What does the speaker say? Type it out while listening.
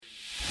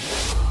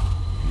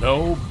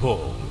No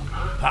Bull,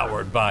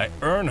 powered by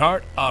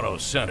Earnhardt Auto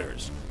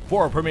Centers.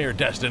 For a premier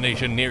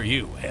destination near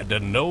you, head to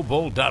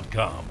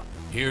nobull.com.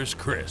 Here's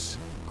Chris,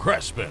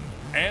 Crespin,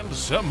 and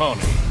Simone.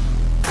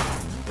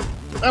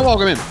 And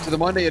welcome in to the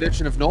Monday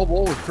edition of No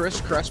Bull with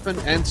Chris,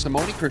 Crespin, and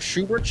Simone. Chris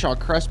Schubert, Sean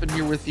Crespin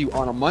here with you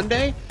on a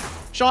Monday.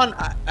 Sean,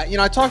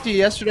 I talked to you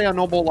yesterday on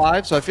No Bull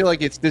Live, so I feel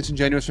like it's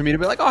disingenuous for me to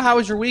be like, oh, how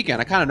was your weekend?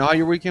 I kind of know how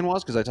your weekend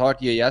was because I talked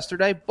to you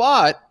yesterday,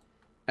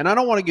 and I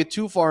don't want to get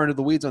too far into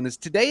the weeds on this.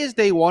 Today is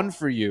day one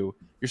for you.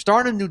 You're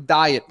starting a new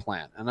diet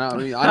plan. And I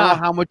don't know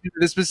how much into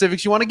the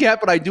specifics you want to get,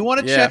 but I do want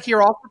to check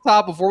here off the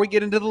top before we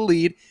get into the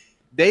lead.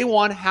 Day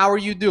one, how are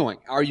you doing?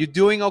 Are you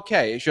doing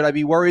okay? Should I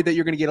be worried that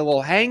you're going to get a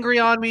little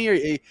hangry on me?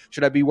 Or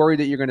should I be worried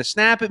that you're going to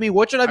snap at me?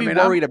 What should I be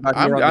worried about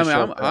here on the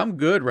show? I'm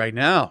good right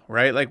now,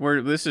 right? Like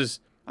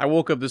I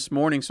woke up this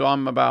morning, so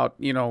I'm about,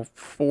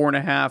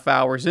 4.5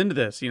 hours into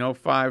this,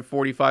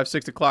 5:45,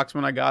 6 o'clock's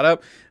when I got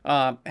up.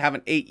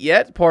 Haven't ate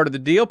yet. Part of the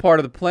deal, part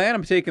of the plan.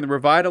 I'm taking the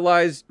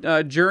Revitalized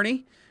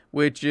journey,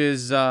 which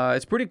is,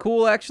 it's pretty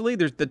cool, actually.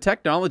 There's the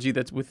technology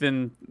that's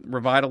within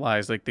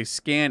Revitalized. Like, they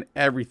scan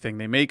everything.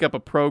 They make up a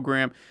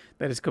program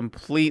that is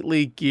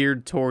completely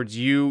geared towards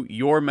you,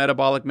 your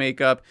metabolic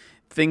makeup,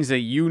 things that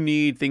you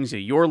need, things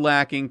that you're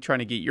lacking, trying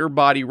to get your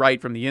body right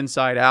from the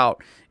inside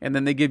out. And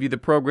then they give you the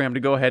program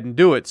to go ahead and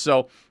do it.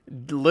 So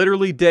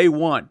literally day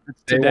one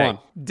today.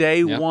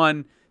 Day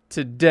one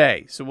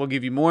today. So we'll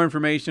give you more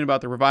information about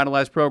the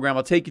Revitalized program.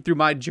 I'll take you through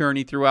my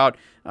journey throughout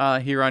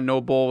here on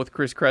No Bull with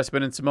Chris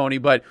Crespin and Simone.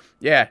 But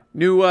yeah,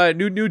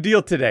 new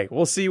deal today.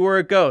 We'll see where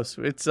it goes.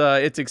 It's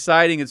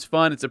exciting. It's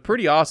fun. It's a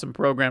pretty awesome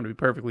program, to be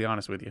perfectly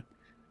honest with you.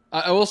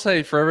 I will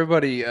say for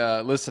everybody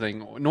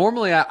listening,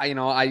 normally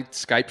I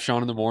Skype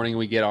Sean in the morning.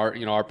 We get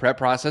our prep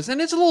process, and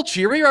it's a little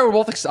cheery. Right? We're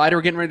both excited.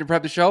 We're getting ready to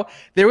prep the show.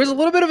 There was a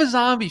little bit of a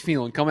zombie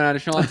feeling coming out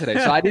of Sean today,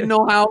 so I didn't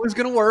know how it was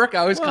going to work.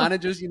 I was kind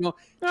of just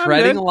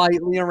treading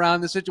lightly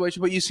around the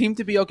situation. But you seem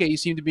to be okay. You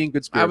seem to be in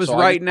good spirits.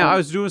 I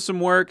was doing some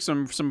work,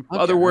 some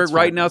other work,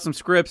 writing out some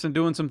scripts and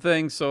doing some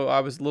things. So I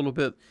was a little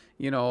bit,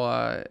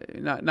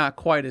 not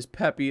quite as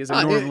peppy as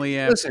I normally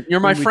am. Listen, you're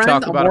my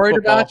friend. I'm worried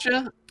about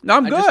you. No,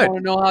 I'm good. I just want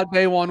to know how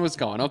day one was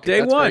going.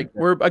 Okay, day one.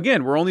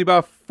 We're only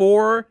about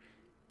 4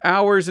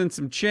 hours and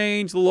some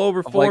change, a little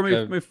over 4,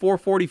 maybe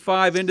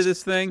 4:45 into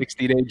this thing.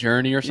 60-day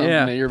journey or something.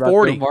 Yeah, that you're about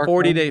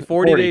 40 day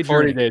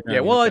journey.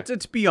 Yeah, well, okay.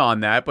 it's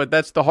beyond that, but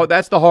that's the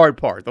hard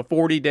part. The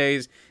 40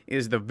 days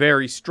is the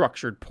very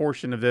structured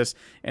portion of this,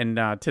 and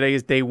today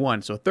is day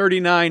one, so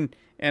 39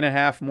 and a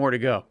half more to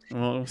go.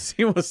 We'll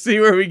see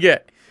where we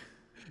get.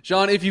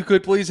 Sean, if you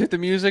could please hit the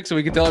music so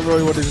we can tell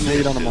everybody what is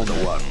made on a Monday.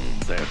 The one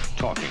they're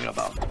talking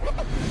about.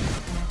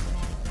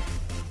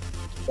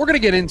 We're going to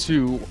get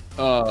into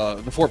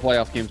the 4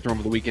 playoff games from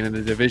over the weekend in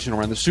the divisional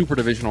round, the super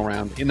divisional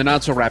round, in the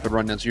not-so-rapid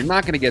rundown. So you're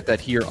not going to get that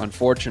here,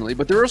 unfortunately.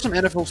 But there are some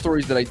NFL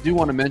stories that I do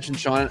want to mention,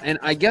 Sean, and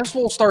I guess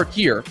we'll start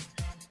here.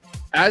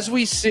 As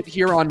we sit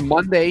here on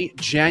Monday,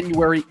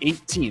 January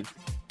 18th,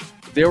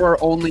 there are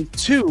only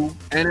 2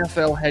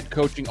 NFL head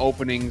coaching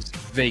openings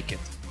vacant.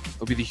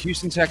 It'll be the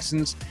Houston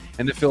Texans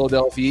and the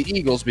Philadelphia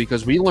Eagles,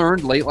 because we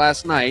learned late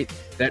last night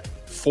that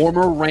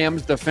former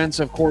Rams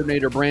defensive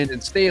coordinator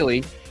Brandon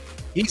Staley,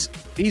 he's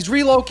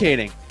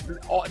relocating.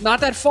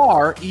 Not that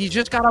far. He's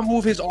just got to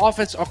move his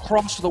office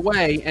across the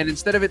way, and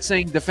instead of it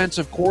saying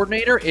defensive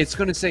coordinator, it's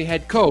going to say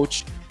head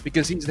coach,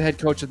 because he's the head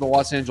coach of the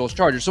Los Angeles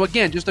Chargers. So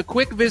again, just a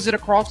quick visit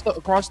across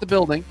the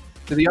building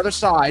to the other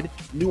side,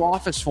 new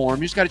office for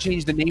him. You just got to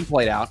change the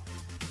nameplate out.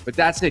 But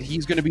that's it.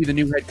 He's going to be the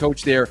new head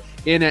coach there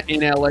in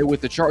LA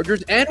with the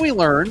Chargers. And we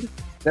learned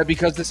that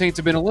because the Saints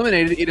have been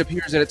eliminated, it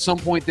appears that at some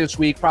point this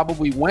week,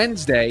 probably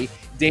Wednesday,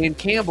 Dan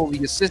Campbell,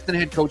 the assistant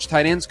head coach,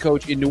 tight ends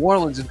coach in New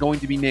Orleans, is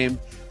going to be named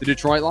the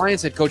Detroit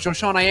Lions head coach. So,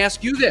 Sean, I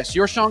ask you this.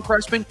 You're Sean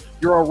Crespin.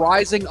 You're a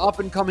rising,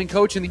 up-and-coming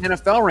coach in the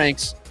NFL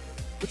ranks.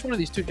 Which one of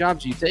these 2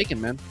 jobs are you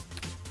taking, man?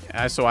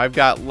 So I've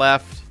got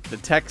left the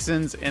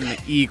Texans and the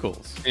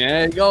Eagles.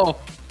 There you go.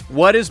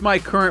 What is my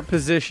current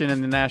position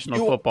in the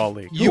National Football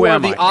League? Who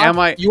am I? Am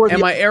I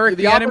Eric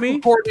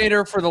Bieniemy?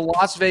 Coordinator for the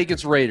Las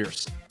Vegas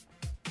Raiders.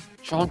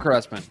 Sean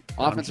Crespin,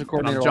 offensive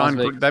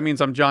coordinator. That means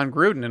I'm John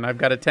Gruden, and I've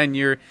got a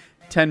 10-year,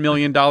 $10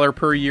 million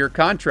per year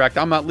contract.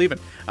 I'm not leaving.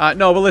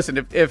 No, but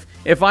listen,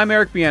 if I'm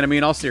Eric Bieniemy,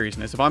 in all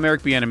seriousness, if I'm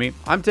Eric Bieniemy,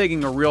 I'm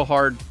taking a real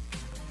hard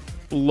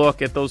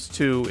look at those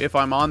 2 if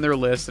I'm on their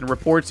list, and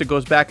reports it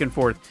goes back and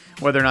forth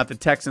whether or not the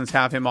Texans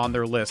have him on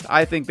their list.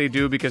 I think they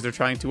do, because they're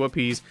trying to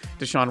appease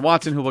Deshaun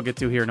Watson, who we'll get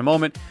to here in a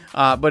moment.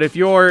 But if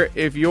you're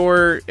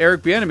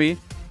Eric Bieniemy,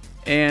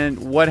 and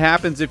what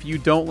happens if you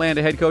don't land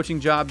a head coaching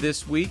job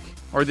this week,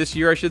 or this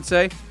year I should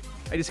say,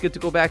 I just get to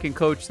go back and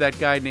coach that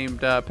guy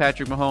named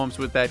Patrick Mahomes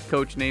with that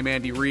coach named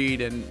Andy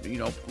Reid,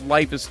 and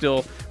life is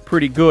still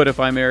pretty good if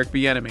I'm Eric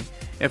Bieniemy.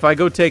 If I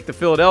go take the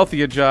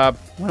Philadelphia job,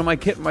 what am I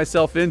getting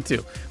myself into?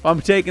 If I'm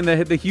taking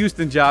the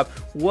Houston job,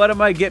 what am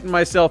I getting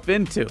myself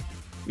into?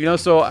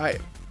 So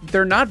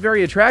they're not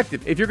very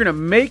attractive. If you're going to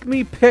make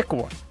me pick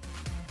one,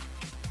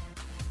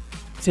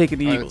 I'm taking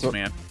the Eagles,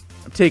 man.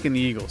 I'm taking the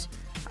Eagles.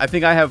 I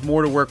think I have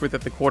more to work with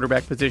at the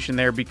quarterback position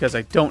there because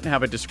I don't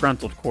have a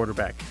disgruntled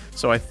quarterback.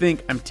 So I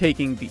think I'm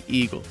taking the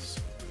Eagles.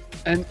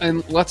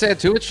 And let's add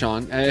to it,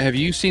 Sean. Have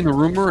you seen the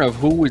rumor of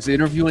who was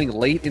interviewing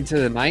late into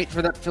the night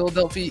for that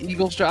Philadelphia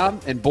Eagles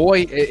job? And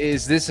boy,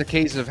 is this a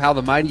case of how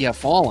the mighty have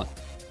fallen.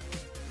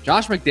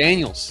 Josh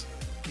McDaniels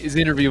is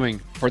interviewing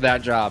for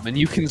that job, and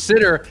you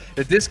consider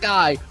that this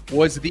guy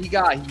was the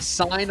guy. He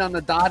signed on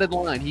the dotted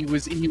line. He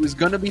was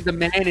going to be the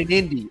man in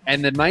Indy,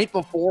 and the night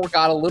before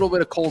got a little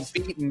bit of cold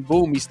feet, and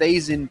boom, he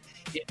stays in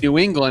New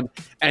England.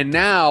 And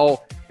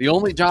now the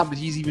only job that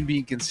he's even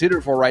being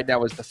considered for right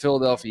now is the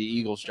Philadelphia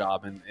Eagles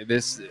job, and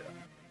this.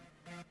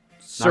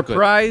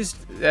 Surprised?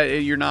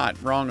 You're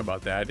not wrong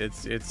about that.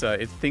 It's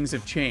things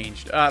have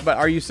changed. But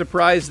are you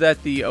surprised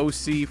that the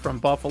OC from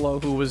Buffalo,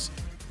 who was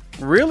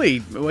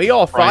really, we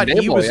all thought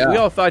he was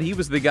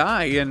the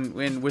guy,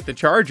 and with the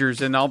Chargers,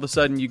 and all of a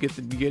sudden you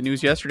get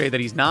news yesterday that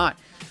he's not.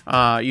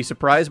 Are you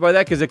surprised by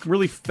that? Because it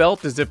really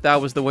felt as if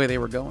that was the way they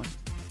were going.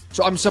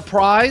 So I'm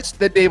surprised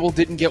that Dable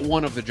didn't get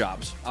one of the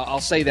jobs. I'll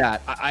say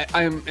that.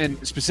 I'm,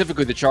 and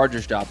specifically the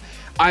Chargers job.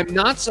 I'm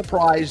not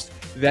surprised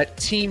that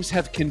teams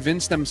have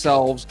convinced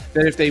themselves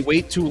that if they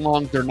wait too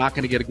long, they're not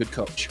going to get a good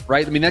coach,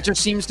 right? I mean, that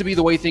just seems to be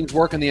the way things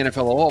work in the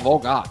NFL. Oh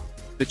God,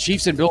 the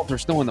Chiefs and Bills are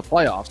still in the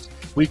playoffs.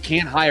 We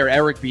can't hire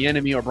Eric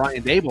Bieniemy or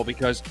Brian Dable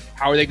because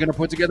how are they going to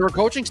put together a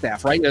coaching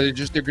staff, right? They're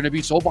going to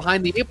be so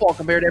behind the eight ball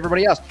compared to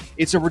everybody else.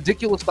 It's a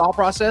ridiculous thought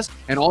process,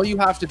 and all you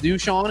have to do,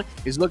 Sean,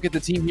 is look at the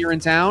team here in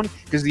town,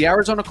 because the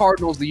Arizona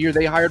Cardinals, the year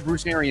they hired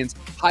Bruce Arians,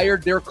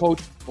 hired their coach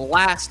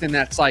last in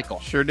that cycle.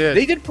 Sure did.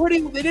 They did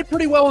pretty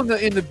well in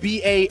the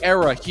BA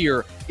era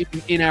here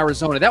in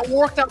Arizona. That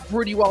worked out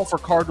pretty well for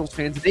Cardinals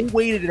fans. They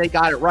waited and they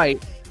got it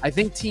right. I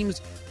think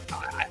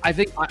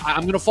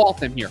I'm going to fault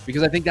them here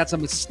because I think that's a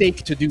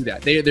mistake to do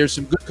that. There's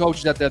some good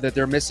coaches out there that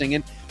they're missing.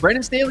 And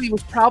Brandon Staley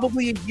was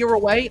probably a year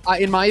away,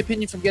 in my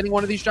opinion, from getting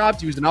one of these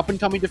jobs. He was an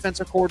up-and-coming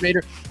defensive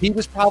coordinator. He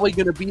was probably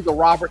going to be the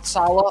Robert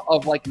Saleh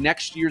of like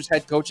next year's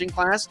head coaching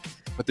class.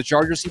 But the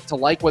Chargers seem to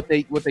like what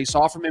they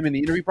saw from him in the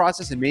interview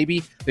process, and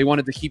maybe they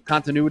wanted to keep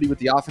continuity with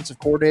the offensive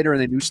coordinator,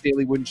 and they knew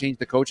Staley wouldn't change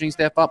the coaching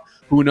staff up.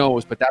 Who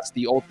knows? But that's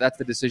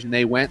the decision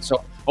they went.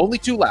 So only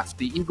two left: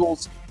 the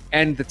Eagles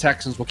and the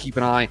Texans. Will keep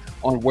an eye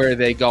on where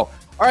they go.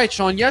 All right,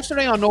 Sean,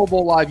 yesterday on No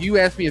Bull Live, you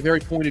asked me a very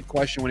pointed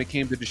question when it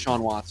came to Deshaun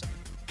Watson.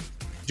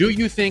 Do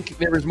you think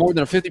there is more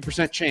than a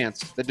 50%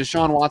 chance that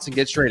Deshaun Watson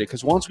gets traded?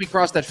 Because once we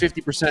cross that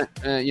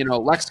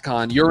 50%,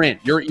 lexicon, you're in.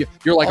 You're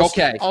like,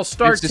 okay. I'll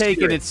start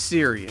taking it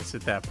serious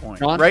at that point.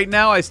 Sean? Right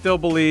now, I still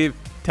believe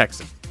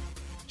Texan.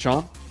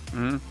 Sean?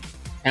 Mm-hmm.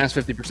 Past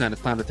 50%,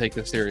 it's time to take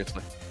this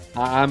seriously.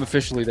 I'm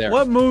officially there.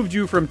 What moved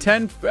you from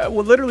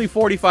literally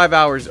 45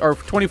 hours or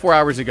 24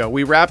 hours ago?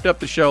 We wrapped up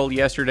the show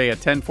yesterday at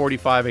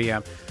 10:45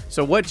 a.m.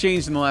 So what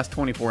changed in the last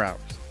 24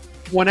 hours?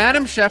 When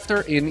Adam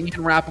Schefter and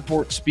Ian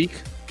Rappaport speak,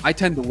 I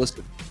tend to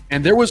listen.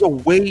 And there was a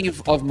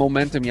wave of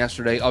momentum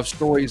yesterday of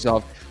stories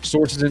of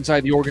sources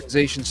inside the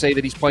organization say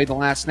that he's played the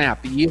last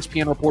snap. The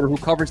ESPN reporter who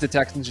covers the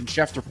Texans, and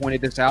Schefter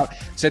pointed this out,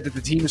 said that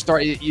the team is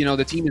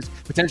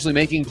potentially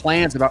making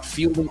plans about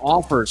fielding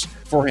offers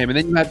for him. And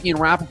then you have Ian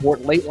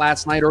Rappaport late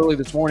last night, early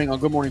this morning on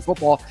Good Morning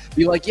Football,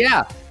 be like,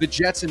 yeah, the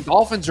Jets and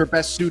Dolphins are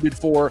best suited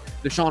for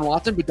Deshaun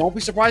Watson, but don't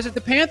be surprised if the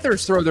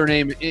Panthers throw their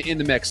name in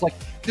the mix. Like,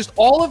 just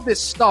all of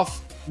this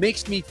stuff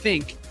makes me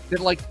think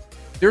that, like,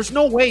 there's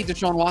no way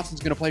Deshaun Watson's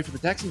going to play for the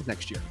Texans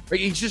next year.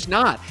 He's just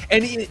not.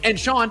 And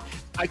Sean,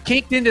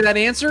 caked into that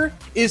answer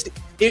is,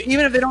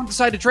 even if they don't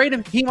decide to trade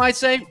him, he might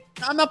say,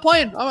 I'm not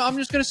playing. I'm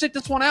just going to sit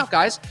this one out,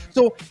 guys.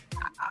 So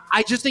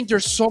I just think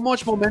there's so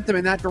much momentum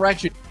in that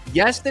direction.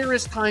 Yes, there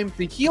is time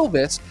to heal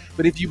this,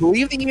 but if you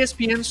believe the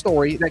ESPN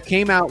story that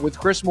came out with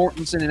Chris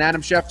Mortensen and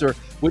Adam Schefter,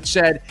 which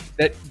said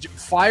that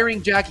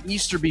firing Jack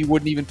Easterby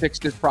wouldn't even fix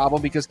this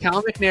problem because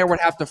Cal McNair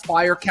would have to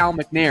fire Cal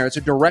McNair. It's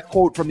a direct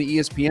quote from the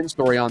ESPN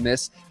story on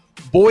this.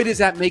 Boy, does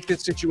that make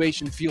this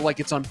situation feel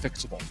like it's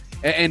unfixable.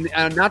 And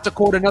not to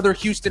quote another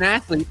Houston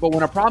athlete, but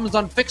when a problem is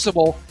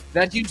unfixable,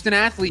 that Houston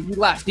athlete, he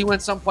left. He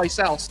went someplace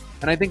else.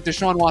 And I think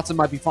Deshaun Watson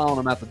might be following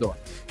him out the door.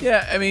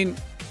 Yeah, I mean,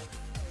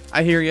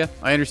 I hear you.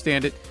 I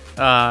understand it.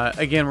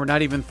 Again, we're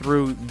not even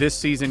through this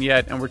season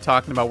yet, and we're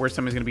talking about where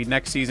somebody's going to be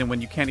next season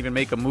when you can't even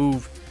make a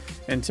move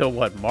until,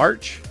 what,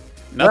 March?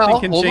 Nothing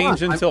can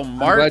change until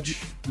March.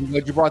 I'm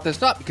glad you brought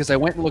this up because I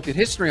went and looked at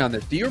history on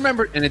this. Do you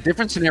remember, in a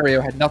different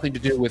scenario, had nothing to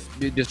do with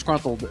the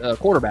disgruntled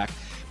quarterback,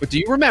 but do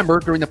you remember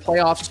during the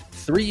playoffs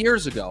 3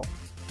 years ago,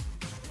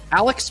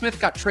 Alex Smith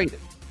got traded?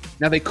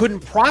 Now, they couldn't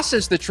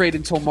process the trade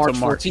until March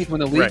 14th when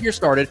the league year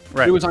started.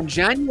 Right. It was on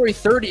January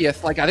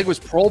 30th, I think it was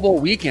Pro Bowl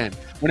weekend,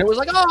 when it was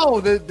like,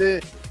 oh,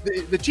 the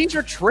Chiefs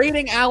are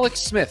trading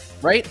Alex Smith,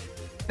 right?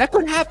 That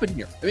could happen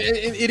here.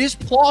 It is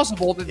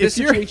plausible that this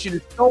situation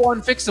is so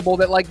unfixable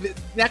that,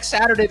 next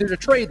Saturday there's a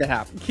trade that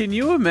happens. Can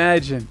you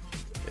imagine?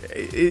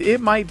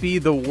 It might be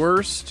the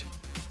worst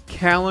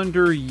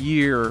calendar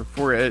year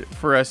for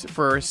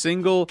a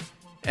single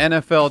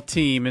NFL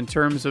team in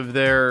terms of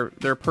their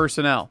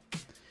personnel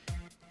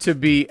to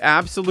be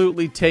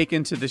absolutely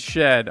taken to the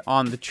shed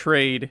on the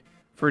trade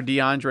for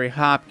DeAndre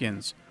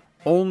Hopkins,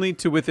 only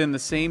to within the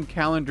same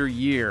calendar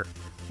year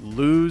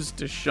lose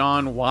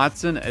Deshaun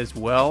Watson as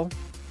well.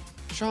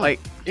 Sean,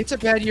 it's a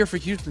bad year for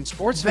Houston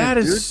sports fans. That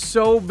is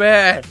so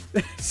bad.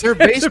 Their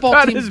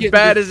baseball team's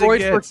getting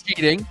destroyed for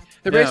cheating.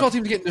 Their baseball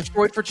team's getting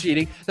destroyed for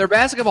cheating. Their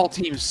basketball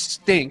team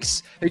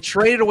stinks. They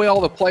traded away all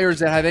the players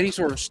that have any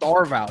sort of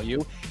star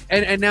value.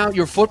 And now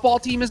your football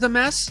team is a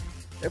mess?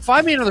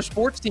 Find me another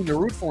sports team to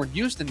root for in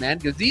Houston, man,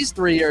 because these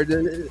three are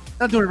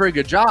not doing a very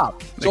good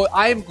job. So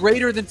I am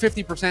greater than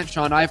 50%,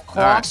 Sean. I've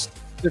crossed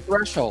the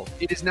threshold.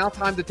 It is now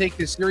time to take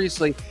this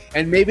seriously,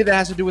 and maybe that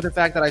has to do with the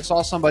fact that I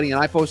saw somebody, and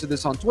I posted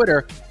this on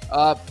Twitter,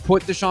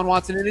 put Deshaun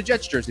Watson in a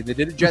Jets jersey. They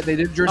did a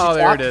jersey swap.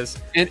 There it is.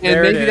 And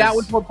maybe that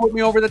was what put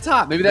me over the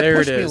top. Maybe that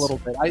pushed me a little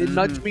bit. It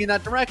nudged me in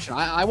that direction.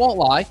 I won't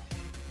lie.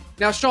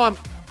 Now, Sean,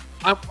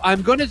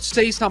 I'm going to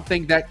say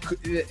something that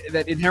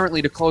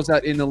inherently, to close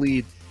out in the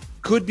lead,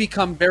 could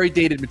become very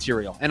dated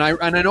material. And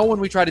I know when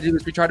we try to do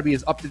this, we try to be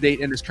as up-to-date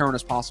and as current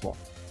as possible.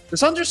 The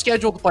Suns are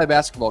scheduled to play a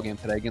basketball game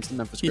today against the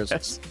Memphis Grizzlies.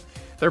 Yes,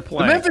 they're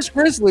playing. The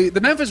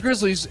Memphis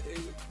Grizzlies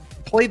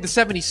played the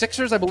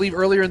 76ers, I believe,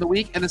 earlier in the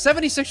week, and the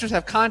 76ers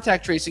have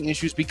contact tracing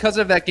issues because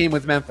of that game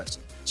with Memphis.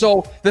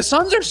 So the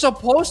Suns are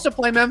supposed to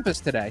play Memphis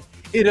today.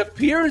 It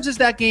appears as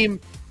that game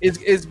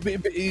is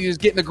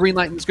getting the green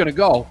light and is going to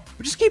go.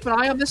 But just keep an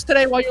eye on this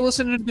today while you're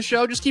listening to the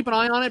show. Just keep an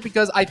eye on it,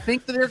 because I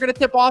think that they're going to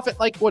tip off at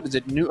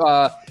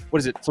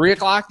 3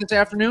 o'clock this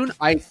afternoon.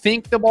 I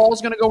think the ball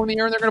is going to go in the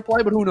air and they're going to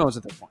play, but who knows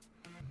at this point.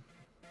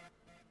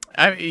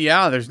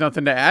 There's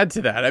nothing to add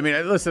to that. I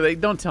mean, listen, they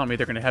don't tell me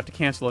they're going to have to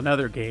cancel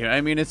another game. I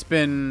mean, it's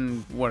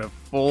been, a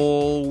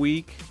full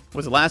week?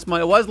 Was it last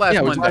Monday? It was last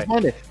Monday. It was last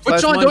Monday. But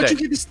Sean, didn't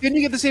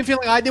you get the same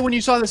feeling I did when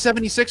you saw the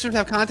 76ers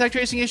have contact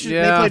tracing issues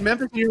and they played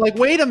Memphis? And you're like,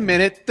 wait a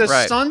minute, the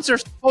Suns are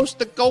supposed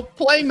to go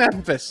play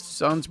Memphis.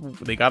 Suns,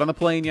 they got on the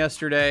plane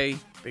yesterday.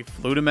 They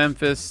flew to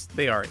Memphis.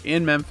 They are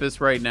in Memphis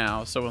right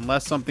now. So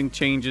unless something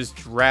changes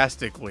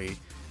drastically,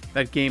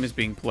 that game is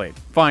being played.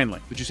 Finally.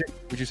 Would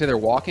you say they're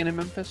walking in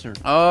Memphis? Or?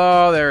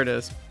 Oh, there it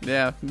is.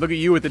 Yeah. Look at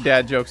you with the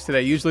dad jokes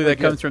today. Usually that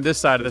comes from this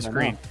side of the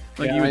screen.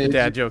 Look at you with the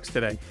dad jokes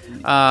today.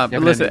 But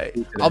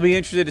listen, I'll be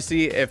interested to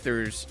see if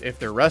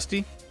they're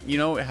rusty.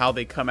 How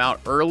they come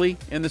out early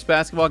in this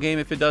basketball game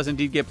if it does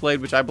indeed get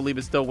played, which I believe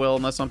it still will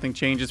unless something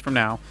changes from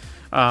now.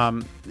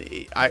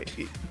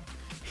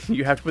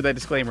 You have to put that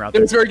disclaimer out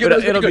there. It's very good.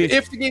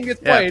 If the game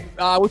gets played,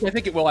 which I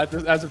think it will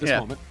as of this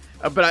moment.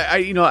 But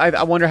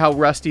I wonder how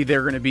rusty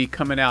they're going to be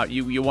coming out.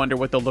 You wonder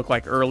what they'll look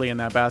like early in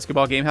that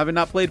basketball game, having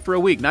not played for a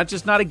week. Not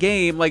a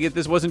game. Like, if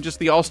this wasn't just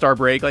the All-Star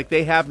break. Like,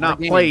 they have not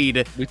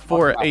played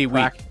for a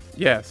week.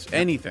 Yes,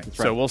 anything. Right.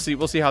 So we'll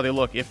see how they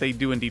look if they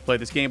do indeed play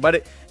this game.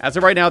 But as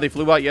of right now, they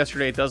flew out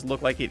yesterday. It does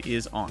look like it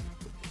is on.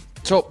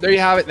 So there you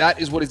have it. That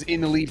is what is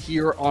in the lead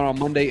here on a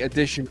Monday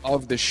edition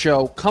of the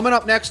show. Coming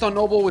up next on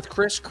Noble with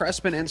Chris,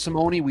 Crespin, and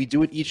Simone. We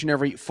do it each and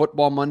every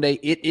Football Monday.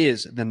 It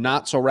is the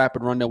Not So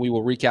Rapid Rundown. We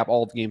will recap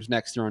all of the games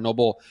next here on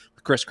Noble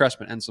with Chris,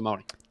 Crespin, and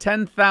Simone.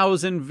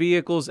 10,000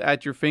 vehicles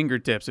at your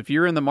fingertips. If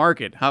you're in the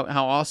market, how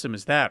awesome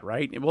is that,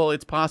 right? Well,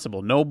 it's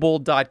possible.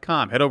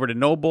 NoBull.com. Head over to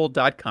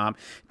NoBull.com.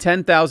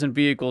 10,000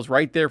 vehicles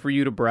right there for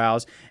you to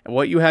browse. And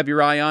what you have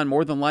your eye on,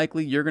 more than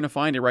likely, you're going to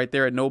find it right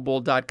there at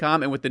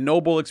NoBull.com. And with the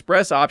NoBull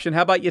Express option,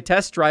 how about you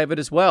test drive it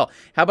as well?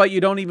 How about you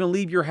don't even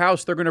leave your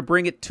house? They're going to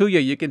bring it to you.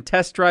 You can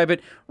test drive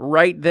it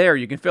right there.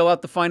 You can fill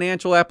out the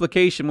financial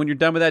application when you're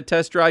done with that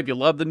test drive. You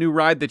love the new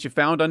ride that you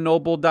found on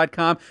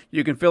NoBull.com.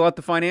 You can fill out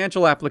the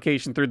financial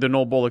application through the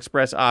NoBull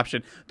Express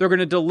option. They're going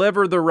to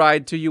deliver the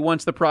ride to you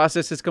once the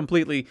process is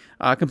completely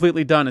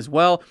done as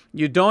well.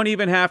 You don't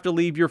even have to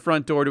leave your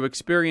front door to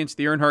experience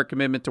the Earnhardt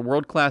commitment to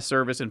world-class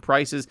service and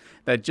prices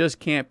that just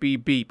can't be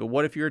beat. But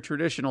what if you're a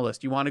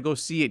traditionalist? You want to go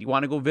see it. You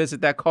want to go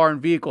visit that car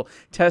and vehicle,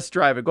 test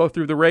drive it, go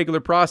through the regular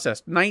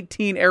process.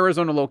 19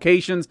 Arizona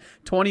locations,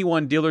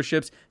 21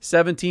 dealerships,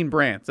 17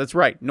 brands. That's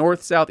right.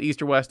 North, south,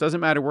 east, or west. Doesn't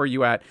matter where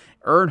you at.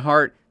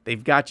 Earnhardt,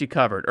 they've got you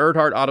covered.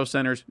 Earnhardt Auto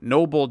Centers,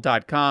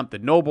 NoBull.com, the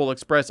NoBull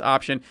Express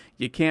option.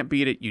 You can't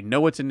beat it. You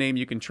know it's a name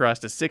you can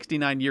trust. A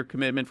 69-year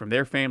commitment from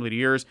their family to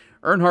yours.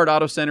 Earnhardt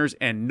Auto Centers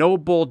and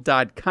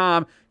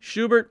NoBull.com.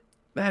 Schubert,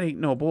 that ain't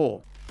no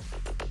bull.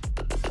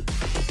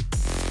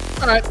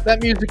 All right,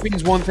 that music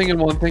means one thing and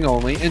one thing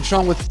only. And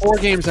Sean, with 4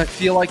 games, I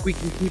feel like we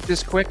can keep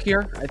this quick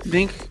here. I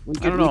think we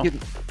can.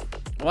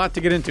 A lot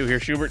to get into here,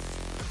 Schubert.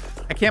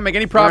 I can't make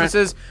any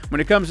promises. When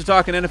it comes to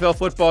talking NFL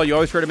football, you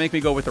always try to make me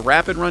go with the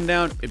rapid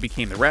rundown. It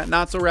became the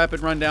not so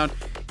rapid rundown.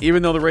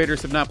 Even though the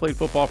Raiders have not played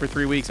football for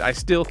 3 weeks, I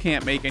still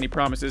can't make any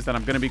promises that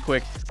I'm going to be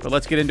quick. But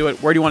let's get into it.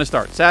 Where do you want to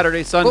start?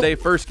 Saturday, Sunday,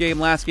 first game,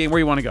 last game? Where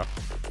do you want to go?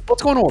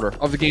 Let's go in order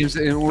of the games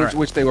in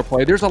which they were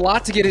played. There's a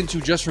lot to get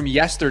into just from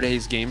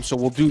yesterday's game, so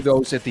we'll do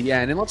those at the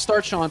end. And let's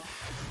start, Sean,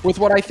 with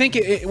what I think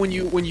when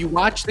you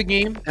watch the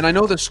game, and I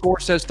know the score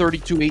says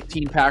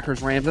 32-18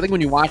 Packers-Rams. I think when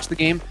you watch the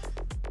game,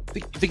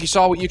 I think you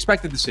saw what you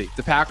expected to see.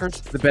 The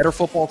Packers, the better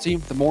football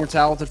team, the more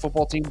talented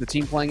football team, the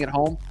team playing at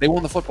home, they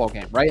won the football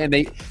game, right? And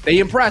they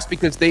impressed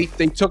because they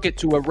took it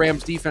to a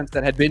Rams defense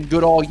that had been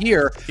good all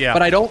year. Yeah.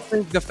 But I don't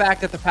think the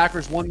fact that the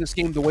Packers won this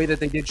game the way that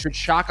they did should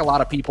shock a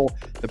lot of people.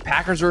 The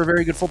Packers are a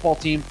very good football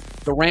team.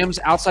 The Rams,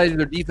 outside of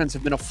their defense,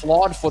 have been a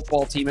flawed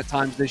football team at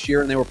times this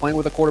year, and they were playing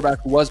with a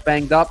quarterback who was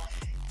banged up.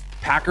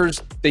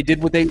 Packers, they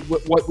did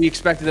what we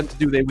expected them to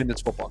do. They win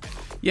this football game.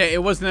 Yeah,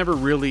 it was never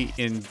really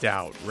in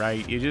doubt,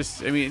 right?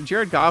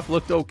 Jared Goff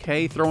looked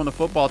okay throwing the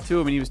football too.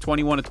 I mean, he was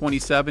 21 to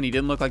 27. He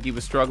didn't look like he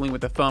was struggling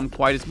with the thumb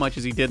quite as much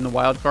as he did in the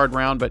wild card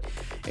round, but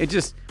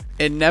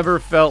it never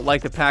felt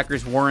like the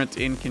Packers weren't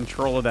in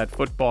control of that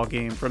football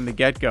game from the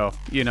get-go,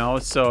 you know?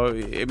 So,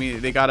 I mean,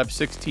 they got up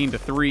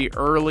 16-3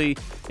 early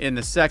in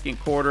the second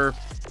quarter.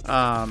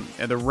 And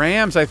the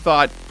Rams, I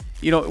thought,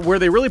 where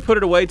they really put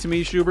it away to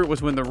me, Schubert,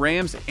 was when the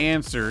Rams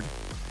answered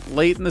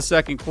late in the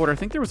second quarter. I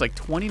think there was like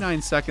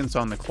 29 seconds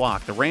on the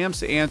clock. The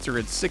Rams answer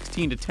at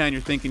 16-10.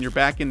 You're thinking you're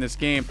back in this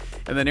game.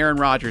 And then Aaron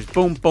Rodgers,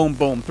 boom, boom,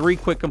 boom. 3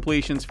 quick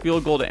completions,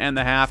 field goal to end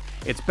the half.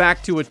 It's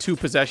back to a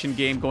 2-possession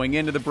game going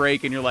into the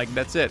break. And you're like,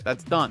 that's it.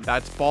 That's done.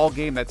 That's ball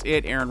game. That's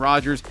it. Aaron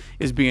Rodgers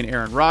is being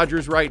Aaron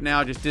Rodgers right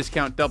now. Just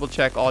discount, double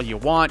check all you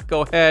want.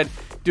 Go ahead.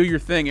 Do your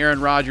thing,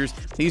 Aaron Rodgers.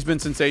 He's been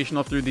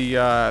sensational through the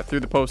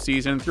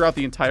postseason and throughout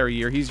the entire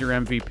year. He's your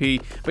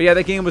MVP. But yeah,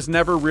 that game was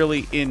never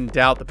really in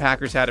doubt. The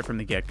Packers had it from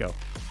the get-go.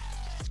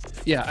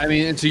 Yeah, I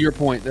mean, and to your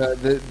point,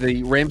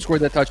 the Rams scored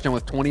that touchdown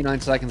with 29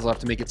 seconds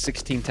left to make it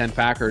 16-10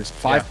 Packers.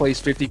 5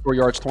 plays, 54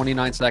 yards,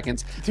 29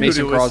 seconds. Dude,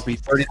 Mason Crosby,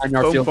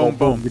 39-yard field goal.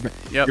 Boom.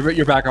 Yep.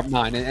 You're back up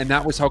 9. And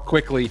that was how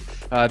quickly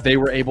they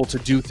were able to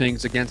do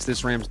things against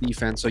this Rams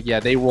defense. So, yeah,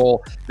 they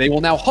will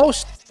now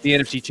host the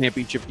NFC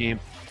Championship game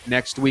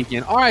next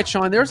weekend. All right,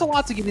 Sean, there's a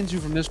lot to get into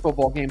from this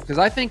football game because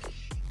I think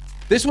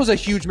this was a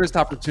huge missed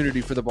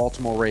opportunity for the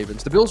Baltimore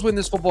Ravens. The Bills win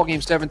this football game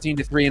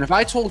 17-3. And if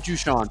I told you,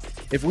 Sean,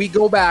 if we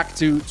go back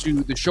to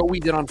the show we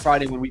did on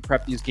Friday when we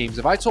prepped these games,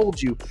 if I told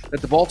you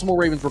that the Baltimore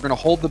Ravens were going to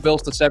hold the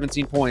Bills to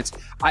 17 points,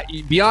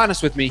 be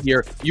honest with me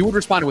here, you would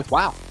respond with,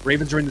 wow,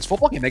 Ravens are in this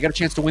football game. They got a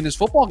chance to win this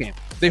football game.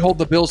 They hold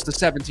the Bills to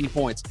 17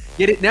 points.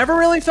 Yet it never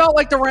really felt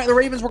like the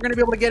Ravens were going to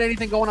be able to get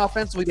anything going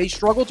offensively. They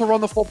struggled to run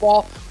the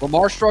football.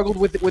 Lamar struggled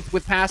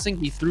with passing.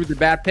 He threw the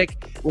bad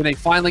pick when they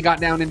finally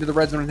got down into the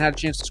red zone and had a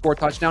chance to score a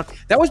touchdown.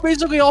 That was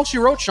basically all she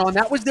wrote, Sean.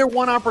 That was their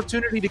one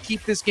opportunity to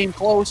keep this game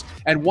close.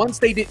 And once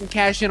they didn't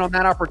cash in on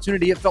that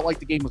opportunity, it felt like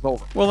the game was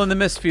over. Well, and the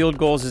missed field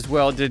goals as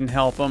well didn't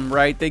help them,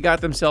 right? They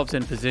got themselves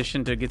in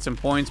position to get some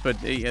points,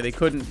 but they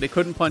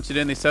couldn't punch it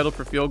in. They settled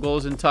for field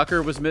goals, and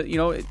Tucker was,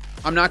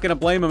 I'm not going to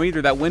blame him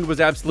either. That wind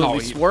was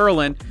absolutely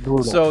swirling.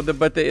 Brutal. So,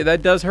 that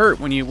does hurt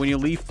when you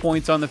leave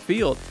points on the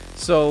field.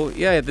 So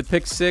yeah, the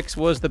pick 6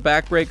 was the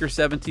backbreaker,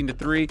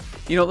 17-3.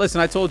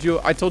 Listen, I told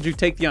you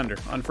take the under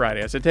on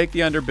Friday. I said take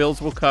the under.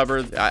 Bills will cover.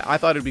 I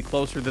thought it'd be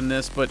closer than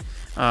this, but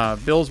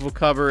Bills will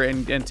cover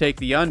and take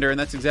the under, and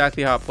that's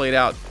exactly how it played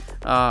out.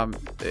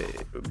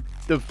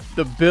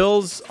 The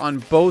Bills on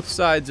both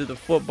sides of the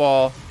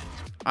football,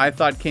 I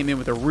thought, came in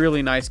with a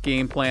really nice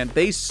game plan.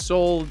 They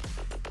sold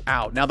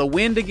out. Now, the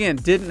wind, again,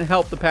 didn't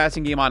help the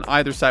passing game on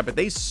either side, but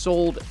they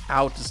sold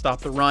out to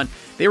stop the run.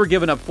 They were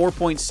giving up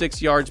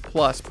 4.6 yards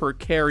plus per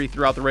carry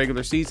throughout the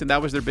regular season.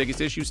 That was their biggest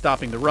issue,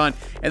 stopping the run.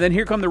 And then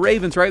here come the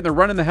Ravens, right? They're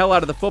running the hell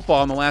out of the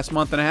football in the last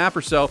month and a half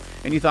or so,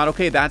 and you thought,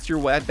 okay, that's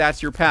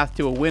your path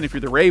to a win if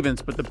you're the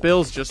Ravens, but the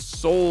Bills just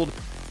sold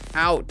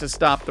out to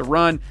stop the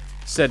run.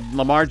 Said,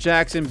 Lamar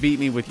Jackson,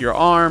 beat me with your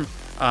arm.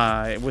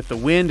 With the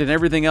wind and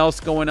everything else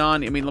going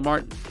on, I mean,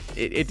 Lamar,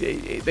 they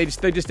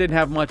just didn't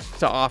have much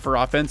to offer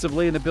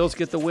offensively, and the Bills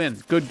get the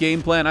win. Good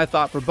game plan, I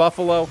thought, for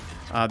Buffalo.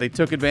 They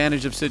took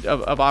advantage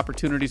of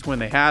opportunities when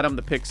they had them.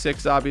 The pick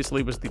 6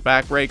 obviously was the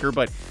backbreaker,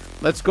 but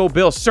let's go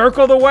Bills.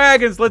 Circle the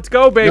wagons. Let's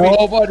go, baby.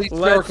 Nobody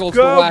circles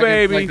the wagons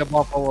baby. like the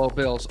Buffalo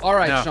Bills. All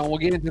right, No. Sean, we'll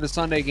get into the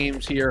Sunday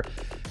games here.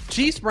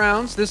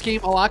 Chiefs-Browns, this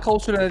game a lot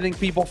closer than I think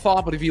people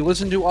thought, but if you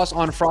listen to us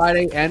on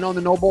Friday and on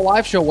the Noble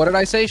Live show, what did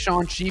I say,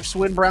 Sean? Chiefs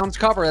win, Browns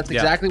cover. That's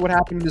exactly what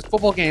happened in this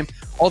football game.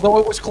 Although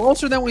it was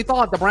closer than we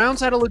thought, the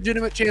Browns had a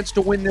legitimate chance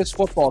to win this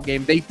football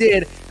game. They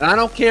did, and I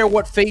don't care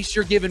what face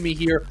you're giving me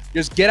here.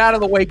 Just get out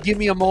of the way. Give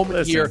me a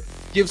moment here.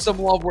 Give some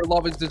love where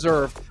love is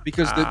deserved,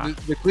 because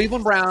the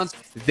Cleveland Browns,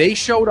 they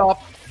showed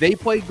up. They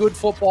played good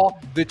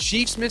football. The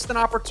Chiefs missed an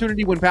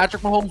opportunity when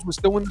Patrick Mahomes was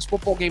still in this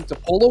football game to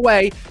pull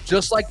away,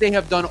 just like they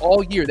have done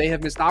all year. They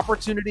have missed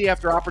opportunity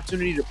after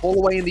opportunity to pull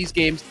away in these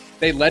games.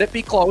 They let it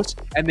be close,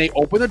 and they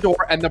opened the door,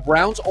 and the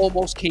Browns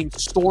almost came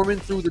storming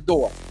through the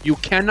door. You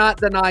cannot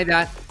deny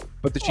that,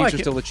 but the Chiefs are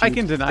still the Chiefs. I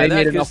can deny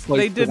that because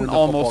they didn't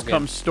almost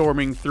come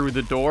storming through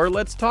the door.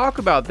 Let's talk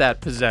about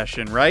that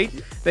possession, right?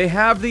 They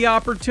have the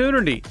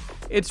opportunity.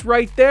 It's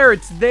right there.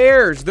 It's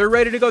theirs. They're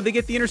ready to go. They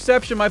get the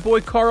interception. My boy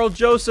Carl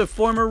Joseph,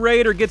 former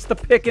Raider, gets the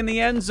pick in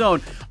the end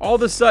zone. All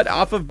of a sudden,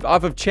 off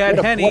of Chad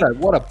Henne.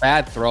 What a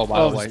bad throw,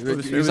 by the way.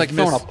 It was like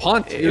throwing a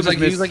punt. He was like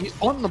he's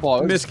punting the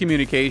ball.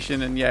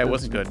 Miscommunication, and it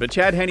wasn't good. But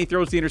Chad Henne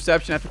throws the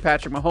interception after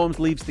Patrick Mahomes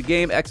leaves the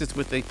game, exits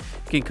with the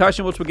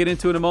concussion, which we'll get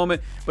into in a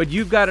moment. But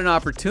you've got an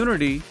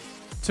opportunity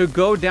to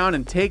go down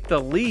and take the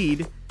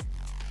lead,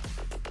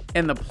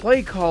 and the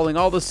play calling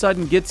all of a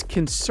sudden gets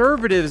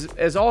conservative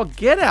as all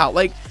get out.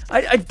 Like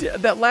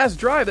that last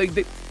drive,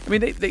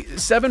 they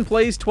 7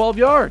 plays, 12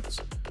 yards.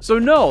 So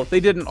no, they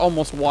didn't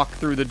almost walk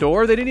through the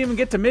door. They didn't even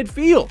get to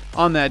midfield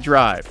on that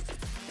drive.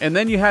 And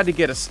then you had to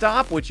get a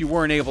stop, which you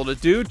weren't able to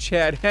do.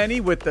 Chad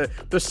Henne with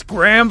the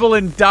scramble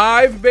and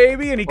dive,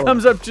 baby, and he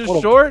comes up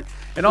just short.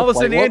 And all of a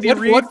sudden, Andy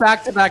Reid. What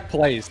back-to-back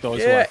plays, those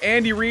were? Yeah,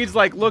 Andy Reid's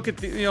like, look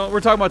at we're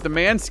talking about the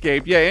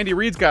Manscaped. Yeah, Andy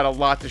Reid's got a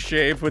lot to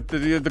shave with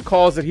the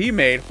calls that he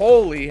made.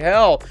 Holy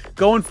hell.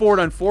 Going forward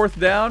on 4th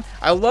down.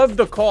 I love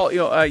the call.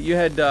 You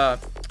had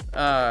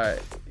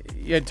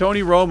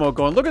Tony Romo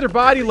going, look at their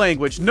body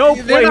language. No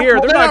play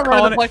here. They're not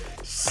calling it.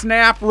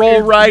 Snap,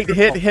 roll right,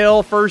 hit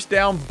Hill, 1st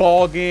down,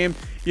 ball game.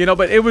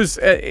 But it was,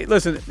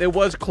 listen, it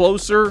was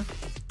closer.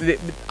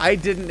 I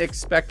didn't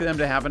expect them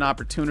to have an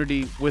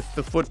opportunity with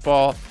the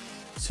football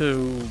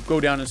to go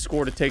down and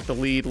score to take the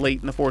lead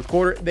late in the 4th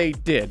quarter. They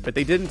did, but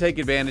they didn't take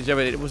advantage of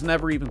it. It was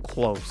never even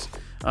close,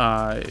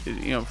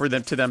 for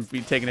them to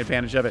be taking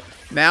advantage of it.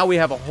 Now we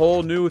have a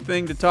whole new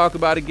thing to talk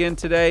about again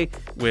today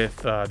with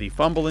the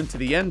fumble into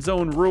the end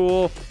zone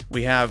rule.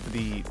 We have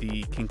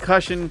the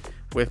concussion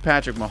with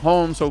Patrick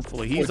Mahomes.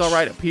 Hopefully he's all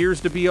right.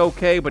 Appears to be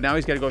okay, but now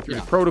he's got to go through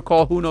the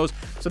protocol. Who knows?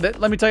 So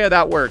let me tell you how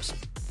that works.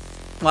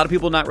 A lot of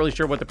people not really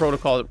sure what the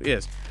protocol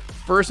is.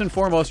 First and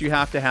foremost, you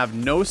have to have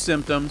no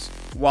symptoms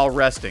while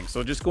resting.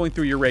 So just going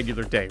through your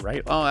regular day,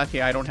 right? Oh,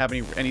 okay, I don't have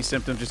any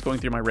symptoms, just going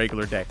through my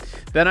regular day.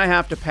 Then I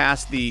have to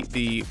pass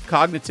the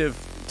cognitive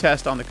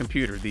test on the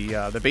computer, the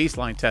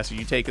baseline test that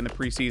you take in the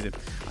preseason.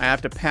 I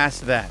have to pass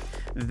that.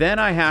 Then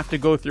I have to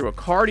go through a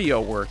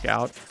cardio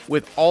workout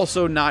with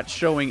also not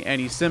showing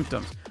any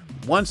symptoms.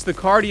 Once the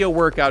cardio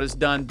workout is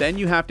done, then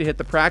you have to hit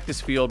the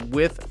practice field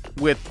with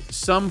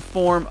some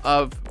form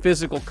of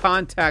physical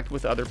contact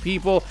with other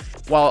people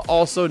while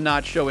also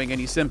not showing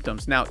any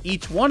symptoms. Now,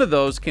 each one of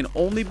those can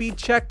only be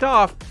checked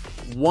off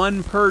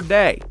 1 per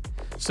day.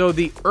 So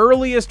the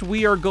earliest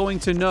we are going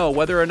to know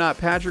whether or not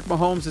Patrick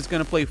Mahomes is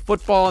going to play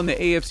football in the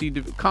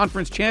AFC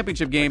Conference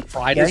Championship game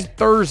is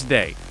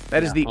Thursday.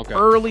 That is the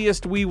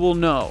earliest we will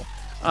know.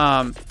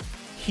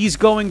 He's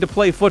going to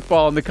play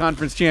football in the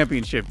Conference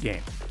Championship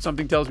game.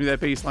 Something tells me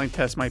that baseline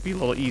test might be a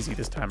little easy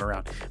this time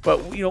around.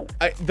 But,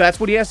 that's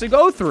what he has to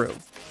go through.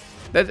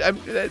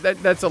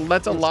 That's a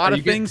lot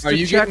of things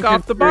to check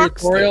off the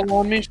box.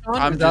 On me,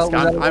 Sean?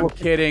 I'm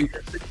kidding.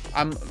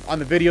 I'm on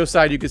the video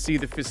side. You can see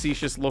the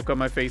facetious look on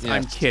my face. Yes.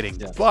 I'm kidding,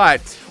 yes.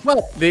 But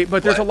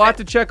there's a lot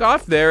to check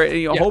off there.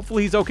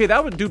 Hopefully he's okay.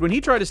 Dude, when he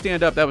tried to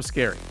stand up, that was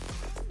scary.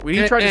 When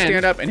he tried to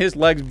stand up and his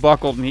legs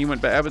buckled and he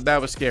went back,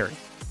 that was scary.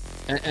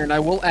 And I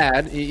will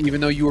add,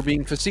 even though you were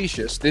being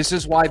facetious, this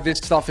is why this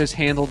stuff is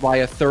handled by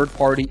a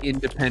third-party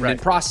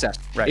independent process.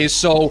 Right. Is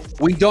so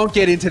we don't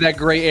get into that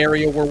gray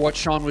area where what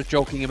Sean was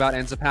joking about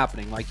ends up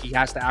happening. Like, he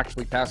has to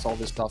actually pass all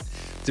this stuff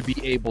to be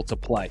able to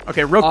play.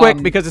 Okay, real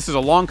quick, because this is a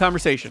long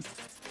conversation.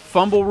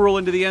 Fumble rule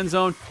into the end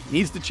zone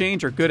needs to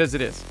change or good as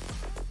it is?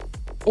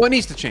 Well, it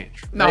needs to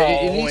change. No,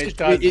 it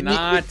does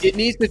not. It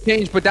needs to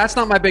change, but that's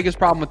not my biggest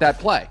problem with that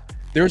play.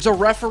 There's a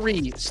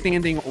referee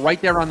standing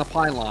right there on the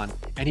pylon,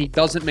 and he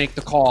doesn't make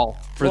the call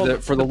for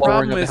the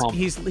lowering of the helmet.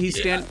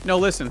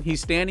 He's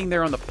standing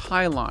there on the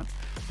pylon.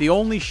 The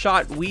only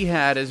shot we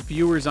had as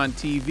viewers on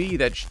TV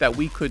that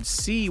we could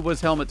see was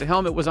helmet to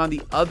helmet was on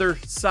the other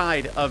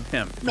side of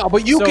him. No,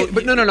 but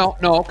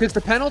no, because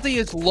the penalty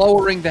is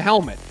lowering the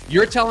helmet.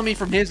 You're telling me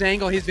from his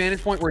angle, his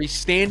vantage point, where he's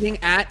standing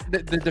at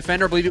the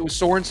defender, I believe it was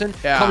Sorensen,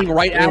 coming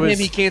right at him,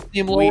 he can't see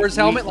him lower his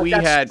helmet. We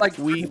had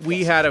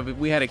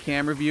a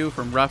camera view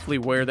from roughly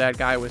where that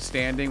guy was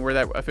standing, where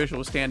that official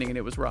was standing, and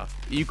it was rough.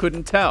 You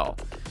couldn't tell.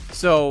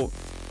 So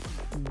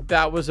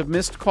that was a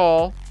missed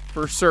call.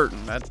 For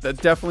certain. That's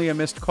definitely a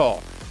missed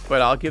call.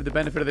 But I'll give the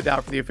benefit of the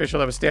doubt for the official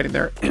that was standing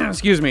there,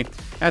 excuse me,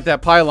 at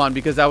that pylon,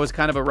 because that was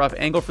kind of a rough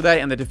angle for that.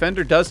 And the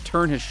defender does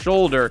turn his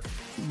shoulder,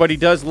 but he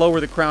does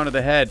lower the crown of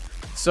the head.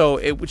 So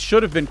it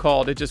should have been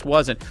called. It just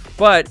wasn't.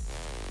 But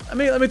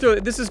let me throw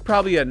it. This is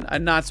probably a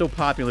not so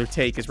popular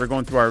take as we're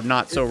going through our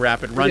not so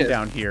rapid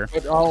rundown here.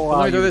 Let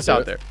me throw this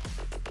out there.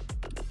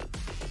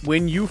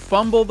 When you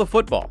fumble the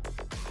football,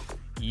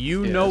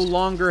 you no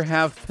longer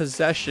have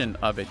possession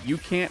of it. You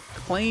can't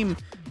claim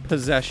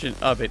possession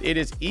of it. It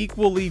is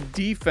equally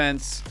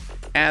defense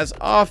as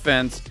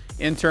offense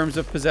in terms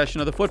of possession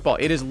of the football.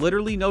 It is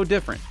literally no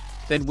different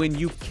than when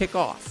you kick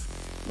off.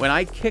 When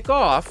I kick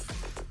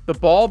off, the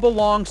ball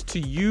belongs to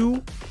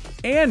you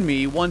and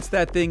me once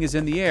that thing is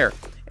in the air.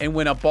 And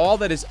when a ball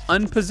that is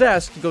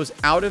unpossessed goes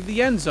out of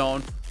the end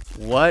zone,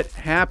 what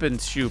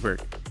happens,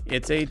 Schubert?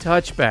 It's a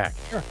touchback.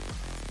 Sure.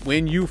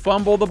 When you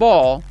fumble the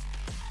ball,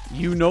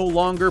 you no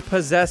longer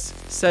possess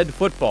said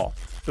football.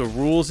 The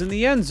rules in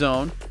the end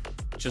zone,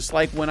 just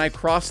like when I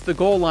cross the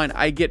goal line,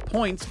 I get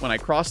points. When I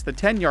cross the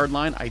 10-yard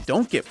line, I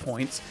don't get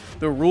points.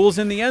 The rules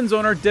in the end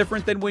zone are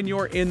different than when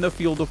you're in the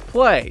field of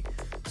play.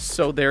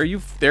 So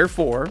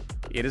therefore,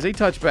 it is a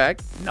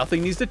touchback.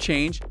 Nothing needs to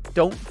change.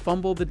 Don't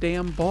fumble the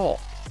damn ball.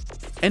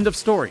 End of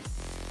story.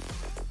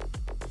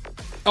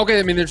 Okay,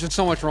 I mean, there's just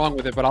so much wrong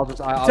with it, but I'll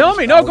Tell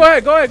me. No, go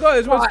ahead.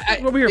 That's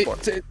what we're here for.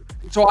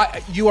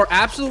 You are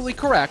absolutely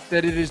correct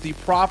that it is the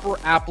proper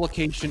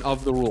application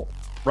of the rule,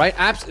 right?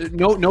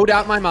 No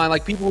doubt in my mind.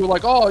 Like, people were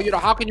like, oh,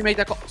 how can you make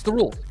that call? It's the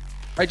rule,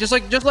 right? Just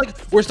like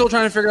we're still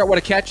trying to figure out what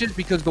a catch is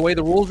because the way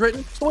the rule's written,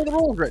 it's the way the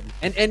rule's written.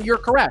 And you're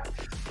correct.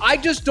 I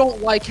just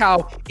don't like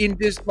how in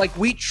this, like,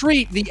 we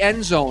treat the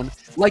end zone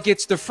like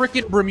it's the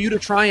freaking Bermuda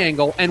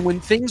Triangle, and when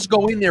things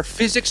go in there,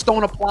 physics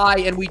don't apply,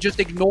 and we just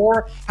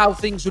ignore how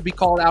things would be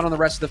called out on the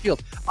rest of the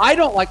field. I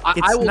don't like.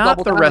 I will not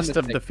double the down rest on this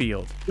of take. the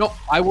field. No,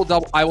 I will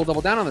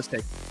double down on this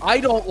take. I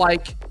don't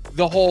like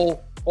the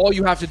whole. All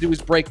you have to do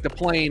is break the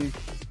plane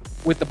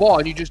with the ball,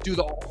 and you just do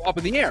the up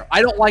in the air.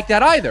 I don't like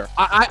that either.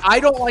 I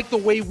don't like the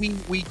way we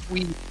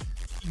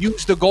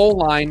use the goal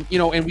line,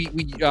 and we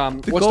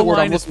The what's goal the word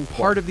line I'm is looking for?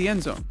 part of the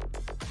end zone.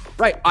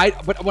 Right.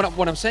 But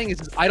what I'm saying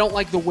is I don't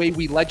like the way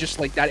we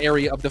legislate that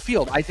area of the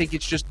field. I think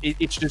it's just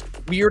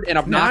weird and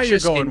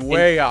obnoxious. Now you're going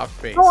way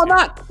off base. No, I'm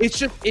not.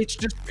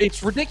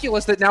 It's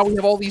ridiculous that now we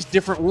have all these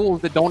different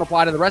rules that don't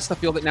apply to the rest of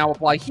the field that now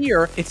apply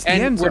here. It's the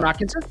and end we're zone. not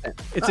consistent.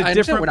 It's I a understand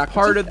different we're not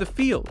part of consistent.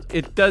 the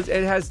field.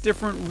 It has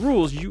different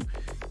rules.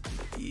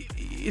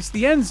 It's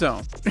the end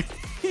zone.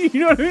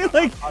 You know what I mean?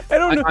 Like, I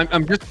don't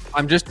know.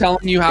 I'm just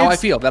telling you how I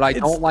feel, that I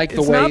don't like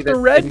the way it's not that the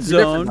red things are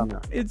different on zone.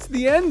 that. It's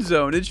the end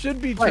zone. It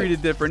should be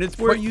treated different. It's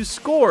where you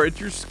score. It's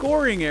your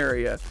scoring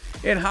area.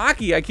 In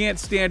hockey, I can't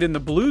stand in the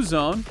blue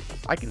zone.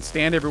 I can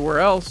stand everywhere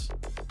else.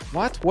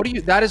 What? What do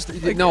you? That is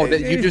Like, no.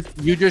 That you just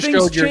things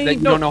showed that you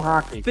change- don't know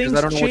hockey. Because Things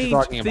I don't know change. what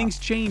you're talking about. Things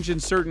change in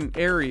certain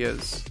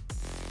areas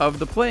of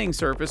the playing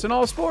surface in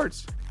all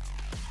sports.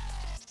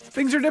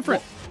 Things are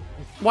different.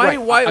 Why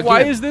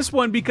Again, is this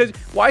one? Because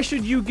why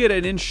should you get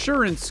an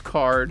insurance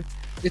card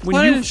It's when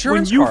not you an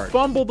insurance when you card.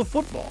 fumble the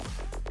football?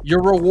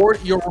 You're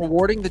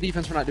rewarding the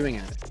defense for not doing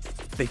anything.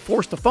 They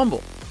forced a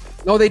fumble,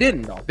 No, they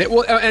didn't though.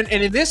 And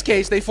in this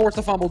case, they forced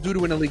the fumble due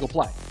to an illegal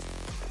play.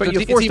 but So you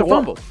it's forced a even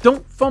fumble. worse.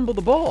 Don't fumble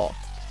the ball.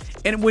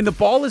 And when the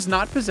ball is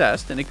not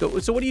possessed and it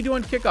goes, so what do you do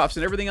on kickoffs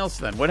and everything else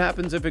then? What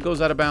happens if it goes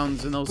out of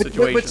bounds in those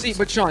situations?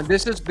 But Sean,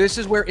 this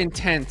is where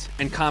intent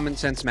and common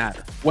sense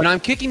matter. When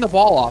I'm kicking the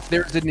ball off,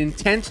 there's an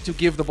intent to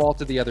give the ball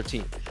to the other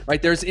team, right?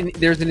 There's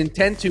an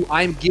intent to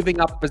I'm giving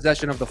up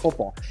possession of the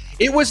football.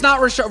 It was not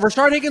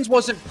Rashard Higgins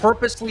wasn't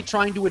purposely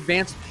trying to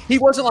advance. He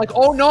wasn't like,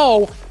 oh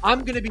no,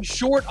 I'm going to be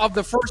short of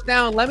the first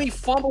down. Let me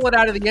fumble it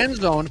out of the end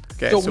zone.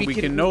 Okay, so we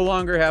can no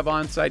longer have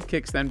onside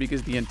kicks then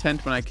because the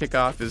intent when I kick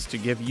off is to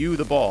give you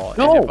the ball.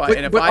 No,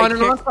 and if but I on an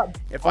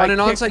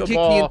onside kick, the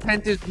ball,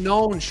 intent is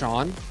known,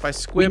 Sean. If I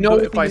squib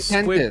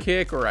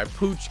kick or I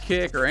pooch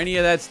kick or any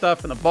of that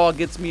stuff, and the ball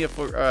gets me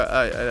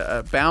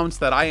a bounce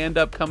that I end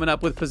up coming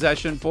up with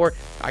possession for,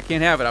 I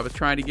can't have it. I was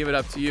trying to give it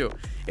up to you.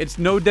 It's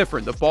no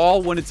different. The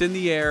ball, when it's in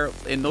the air,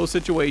 in those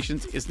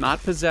situations, is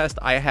not possessed.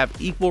 I have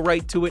equal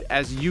right to it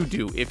as you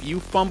do. If you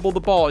fumble the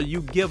ball,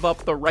 you give up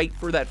the right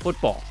for that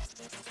football.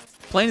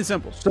 Plain and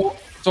simple.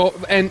 So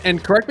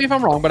and correct me if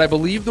I'm wrong, but I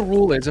believe the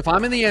rule is if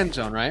I'm in the end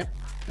zone, right,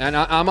 and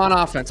I'm on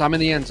offense, I'm in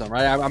the end zone,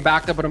 right, I'm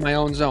backed up into my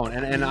own zone,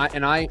 and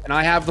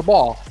I have the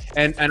ball,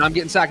 and I'm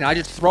getting sacked, and I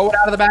just throw it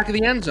out of the back of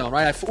the end zone,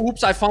 right? I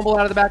fumble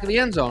out of the back of the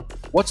end zone.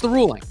 What's the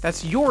ruling?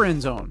 That's your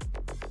end zone.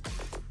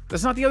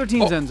 That's not the other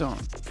team's end zone.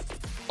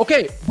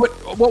 Okay, but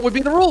what would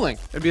be the ruling?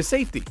 It'd be a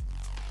safety.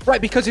 Right,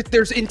 because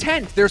there's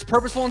intent, there's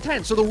purposeful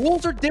intent. So the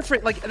rules are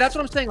different. Like that's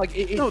what I'm saying. Like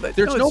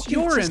there's no it's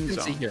your end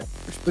consistency zone. here.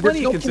 There's But plenty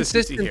there's of no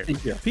consistency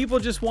here. People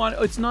just want.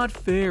 It's not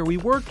fair. We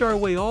worked our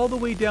way all the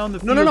way down the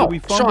field. No. And we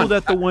fumbled Sean,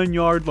 at the 1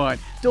 yard line.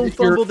 Don't you're-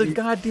 fumble the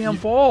goddamn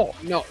ball.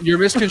 No, you're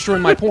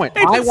misconstruing my point.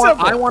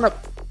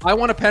 I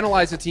want to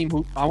penalize the team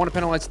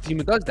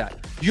who does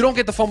that. You don't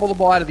get to fumble the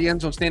ball out of the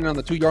end zone standing on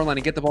the 2 yard line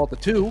and get the ball at the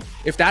 2.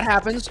 If that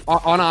happens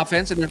on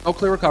offense and there's no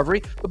clear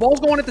recovery, the ball's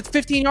going at the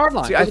 15 yard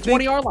line or the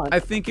 20 yard line. I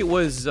think it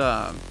was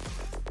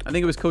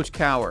Coach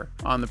Cower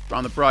on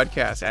the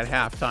broadcast at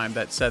halftime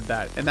that said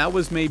that, and that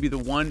was maybe the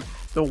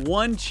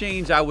one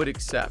change I would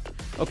accept.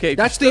 Okay,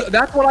 that's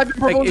what I've been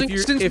proposing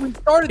since we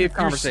started the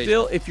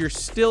conversation. If you're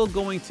still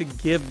going to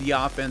give the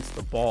offense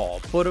the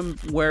ball, put them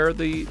where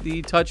the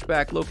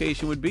touchback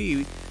location would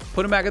be.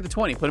 Put them back at the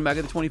 20. Put them back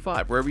at the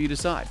 25. Wherever you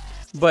decide.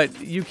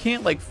 But you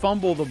can't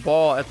fumble the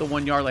ball at the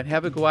 1 yard line,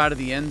 have it go out of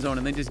the end zone,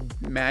 and then just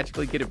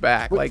magically get it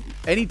back.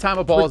 Anytime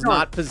a ball is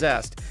not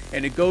possessed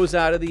and it goes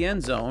out of the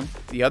end zone,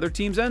 the other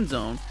team's end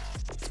zone,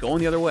 it's going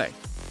the other way.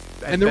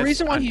 And the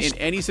reason why in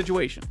any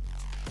situation.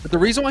 But the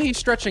reason why he's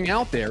stretching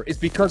out there is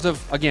because of,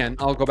 again,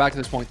 I'll go back to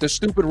this point, the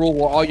stupid rule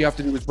where all you have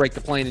to do is break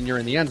the plane and you're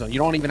in the end zone. You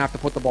don't even have to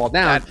put the ball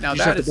down. You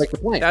just have to break the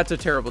plane. That's a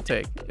terrible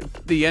take.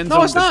 The end zone.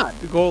 No, it's not.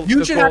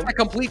 You should have to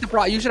complete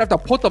you should have to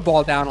put the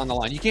ball down on the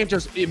line. You can't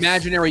just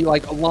imaginary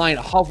line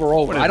hover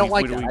over. I don't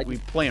like that. We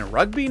playing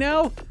rugby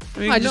now?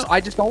 I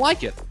just don't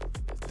like it.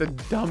 The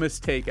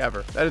dumbest take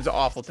ever. That is an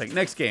awful take.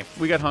 Next game,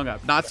 we got hung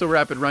up. Not So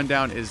Rapid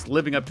Rundown is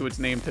living up to its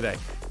name today.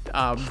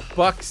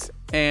 Bucks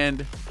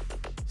and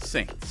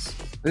Saints.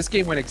 This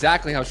game went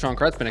exactly how Sean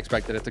Kretzman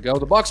expected it to go.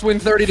 The Bucks win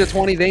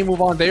 30-20. They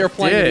move on. They are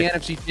playing in the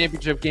NFC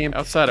Championship game.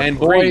 Outside of and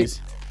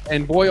Breeze.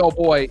 And boy, oh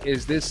boy,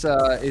 is this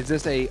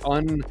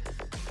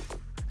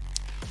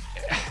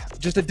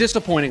just a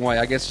disappointing way,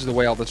 I guess is the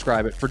way I'll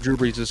describe it, for Drew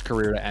Brees'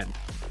 career to end.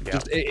 Yeah.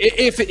 Just,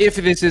 if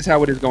this is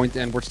how it is going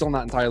to end, we're still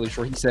not entirely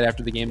sure. He said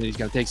after the game that he's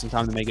going to take some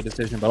time to make a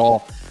decision, but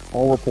all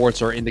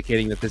reports are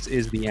indicating that this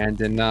is the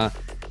end. And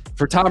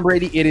for Tom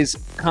Brady, it is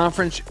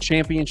conference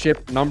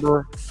championship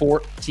number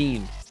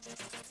 14.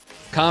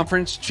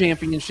 Conference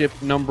championship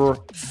number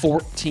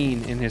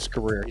 14 in his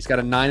career. He's got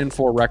a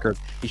 9-4 record.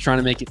 He's trying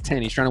to make it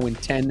 10. He's trying to win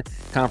 10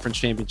 conference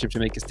championships to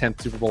make his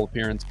 10th Super Bowl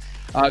appearance.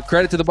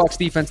 Credit to the Bucs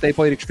defense. They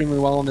played extremely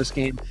well in this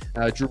game.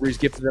 Drew Brees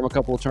gifted them a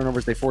couple of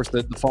turnovers. They forced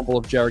the fumble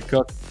of Jared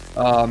Cook.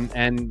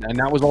 And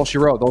that was all she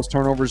wrote. Those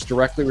turnovers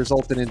directly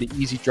resulted into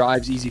easy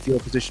drives, easy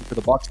field position for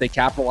the Bucs. They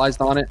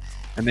capitalized on it,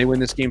 and they win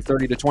this game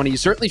 30-20. You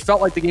certainly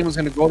felt like the game was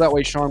going to go that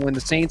way, Sean, when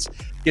the Saints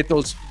get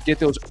those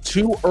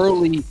two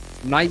early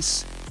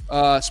nice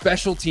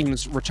special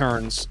teams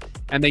returns,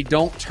 and they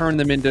don't turn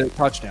them into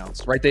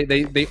touchdowns, right?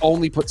 They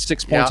only put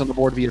 6 points on the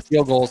board via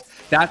field goals.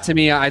 That, to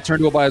me, I turned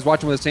to a I was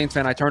watching with a Saints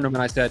fan. I turned to him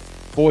and I said,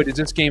 boy, does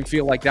this game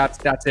feel like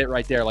that's it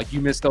right there. Like,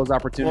 you missed those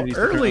opportunities to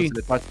turn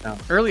into touchdown.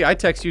 Early, I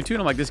text you too,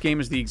 and I'm like, this game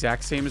is the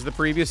exact same as the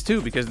previous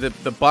two, because the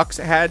Bucs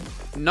had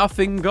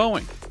nothing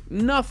going.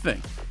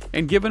 Nothing.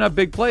 And giving up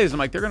big plays. I'm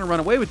like, they're going to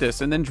run away with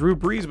this. And then Drew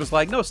Brees was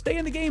like, no, stay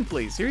in the game,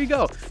 please. Here you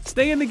go.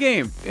 Stay in the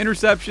game.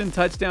 Interception,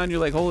 touchdown. You're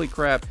like, holy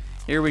crap.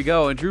 Here we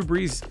go. And Drew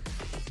Brees,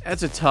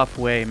 that's a tough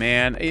way,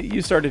 man.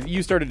 You started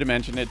to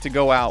mention it, to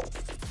go out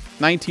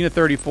 19 of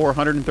 34,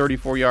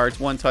 134 yards,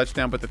 1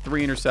 touchdown, but the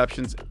 3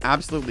 interceptions,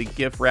 absolutely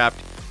gift-wrapped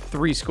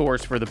 3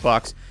 scores for the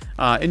Bucs.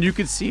 And you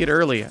could see it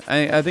early.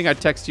 I think I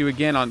texted you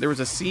again there was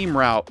a seam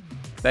route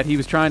that he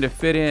was trying to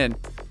fit in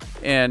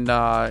and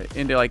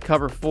into like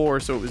cover 4,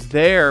 so it was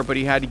there, but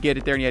he had to get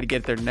it there, and he had to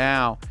get it there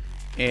now.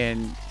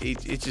 And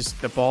it just,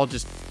 the ball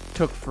just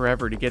took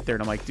forever to get there,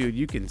 and I'm like, dude,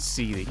 you can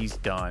see that he's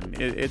done.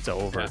 It's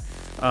over.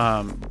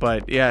 Yeah.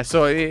 But yeah,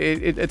 so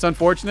it's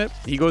unfortunate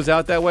he goes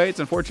out that way. It's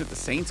unfortunate the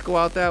Saints go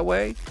out that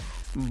way.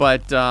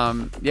 But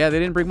yeah, they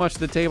didn't bring much to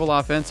the table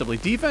offensively.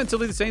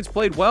 Defensively, the Saints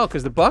played well,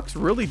 because the Bucs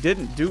really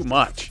didn't do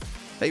much.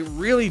 They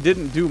really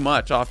didn't do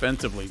much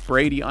offensively.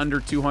 Brady under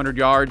 200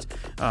 yards.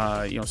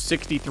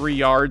 63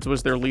 yards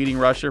was their leading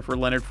rusher for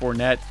Leonard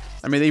Fournette.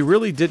 I mean, they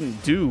really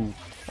didn't do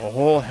a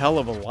whole hell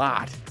of a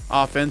lot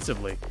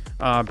offensively.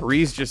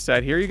 Brees just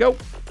said, here you go.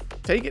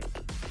 Take it.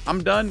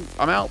 I'm done.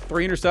 I'm out.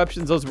 3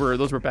 interceptions. Those were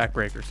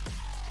backbreakers.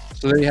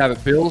 So there you have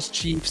it. Bills,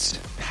 Chiefs,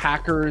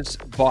 Packers,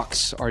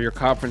 Bucs are your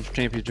conference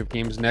championship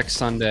games next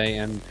Sunday,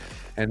 and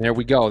there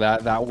we go.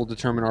 That will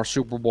determine our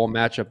Super Bowl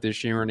matchup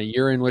this year, in a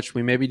year in which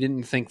we maybe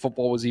didn't think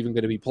football was even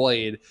going to be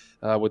played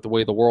with the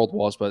way the world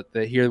was. But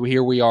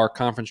here we are,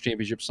 Conference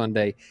Championship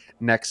Sunday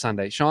next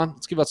Sunday. Sean,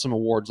 let's give out some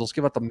awards. Let's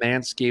give out the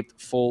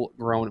Manscaped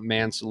Full-Grown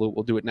Man Salute.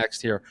 We'll do it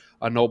next here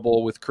on No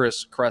Bull with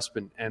Chris,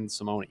 Crespin, and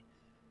Simone.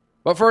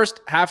 But first,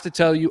 have to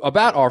tell you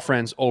about our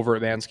friends over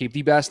at Manscaped,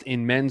 the best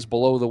in men's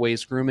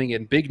below-the-waist grooming.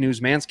 And big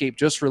news, Manscaped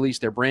just released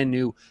their brand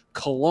new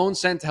cologne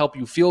scent to help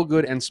you feel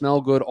good and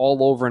smell good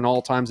all over and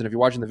all times. And if you're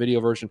watching the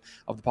video version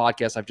of the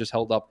podcast, I've just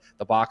held up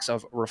the box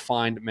of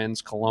refined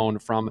men's cologne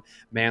from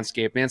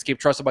Manscaped. Manscaped,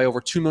 trusted by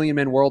over 2 million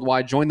men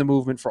worldwide. Join the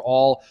movement for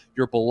all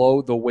your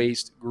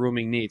below-the-waist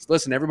grooming needs.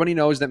 Listen, everybody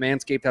knows that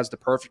Manscaped has the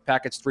Perfect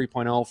Package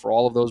 3.0 for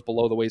all of those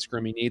below-the-waist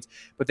grooming needs,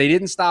 but they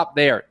didn't stop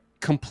there.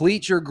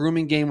 Complete your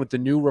grooming game with the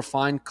new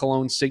refined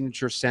cologne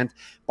signature scent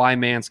by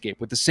Manscaped.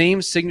 With the same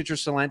signature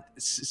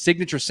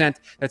scent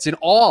that's in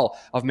all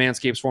of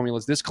Manscaped's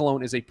formulas, this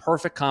cologne is a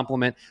perfect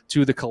complement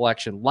to the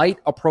collection. Light,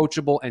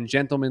 approachable, and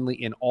gentlemanly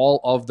in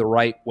all of the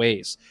right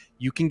ways.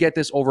 You can get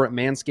this over at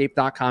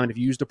manscaped.com, and if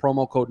you use the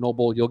promo code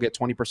NOBULL, you'll get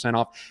 20%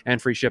 off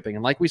and free shipping.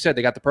 And like we said,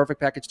 they got the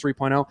Perfect Package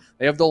 3.0.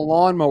 They have the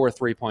Lawnmower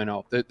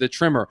 3.0, the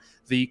trimmer,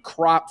 the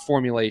crop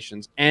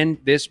formulations, and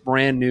this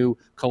brand new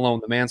cologne,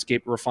 the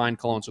Manscaped Refined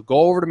Cologne. So go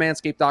over to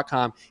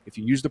manscaped.com. If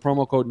you use the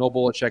promo code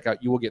NOBULL at checkout,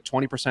 you will get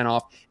 20%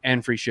 off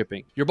and free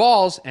shipping. Your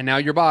balls, and now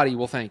your body,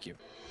 will thank you.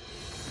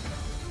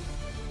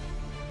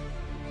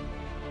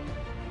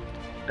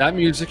 That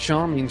music,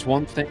 Sean, means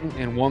one thing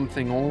and one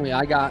thing only.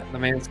 I got the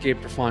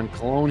Manscaped Refined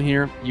Cologne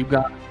here. You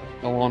got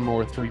the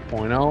Lawnmower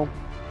 3.0.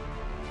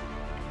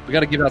 We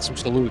got to give out some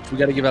salutes. We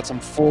got to give out some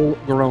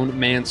full-grown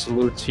man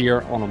salutes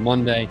here on a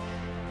Monday.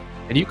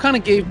 And you kind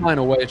of gave mine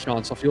away,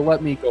 Sean, so if you'll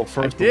let me go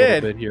first a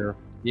little bit here.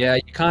 Yeah,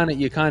 you kind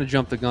of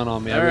jumped the gun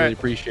on me. I really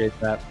appreciate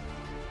that.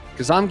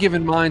 Because I'm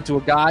giving mine to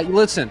a guy.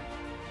 Listen,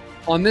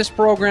 on this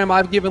program,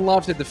 I've given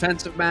love to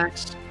defensive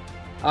backs.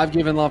 I've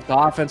given love to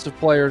offensive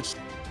players.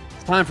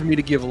 It's time for me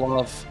to give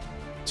love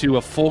to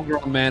a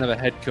full-grown man of a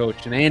head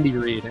coach, and Andy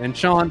Reid. And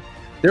Sean,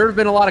 there have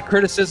been a lot of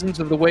criticisms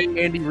of the way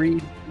Andy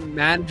Reid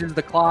manages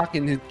the clock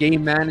and his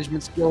game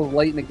management skills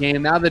late in the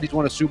game. Now that he's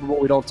won a Super Bowl,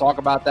 we don't talk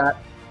about that.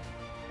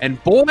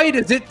 And boy,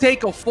 does it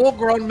take a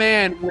full-grown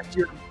man with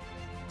your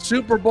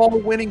Super Bowl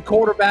winning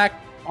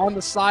quarterback on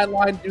the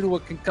sideline due to a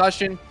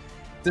concussion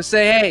to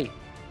say, hey,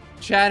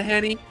 Chad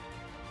Henne,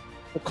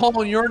 we're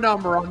calling your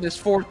number on this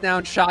 4th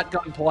down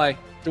shotgun play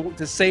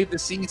to save the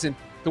season.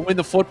 to win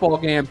the football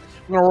game.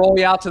 I'm going to roll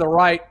you out to the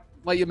right,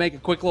 let you make a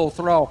quick little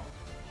throw.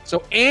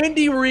 So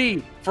Andy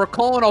Reid for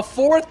calling a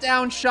fourth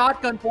down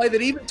shotgun play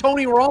that even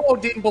Tony Romo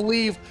didn't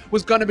believe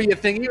was going to be a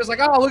thing. He was like,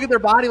 oh, look at their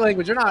body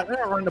language. They're not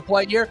running the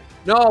play here.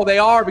 No, they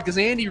are, because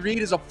Andy Reid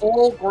is a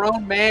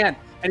full-grown man.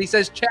 And he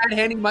says, Chad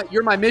Henne,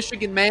 you're my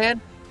Michigan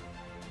man,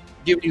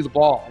 giving you the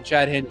ball. And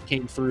Chad Henne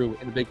came through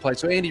in the big play.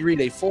 So Andy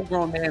Reid, a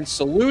full-grown man,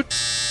 salute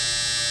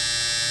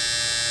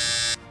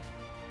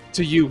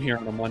to you here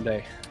on a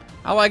Monday.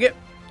 I like it.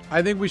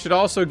 I think we should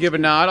also give a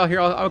nod.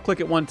 I'll click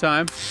it one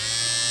time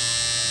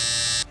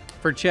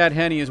for Chad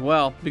Henne as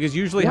well, because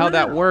usually how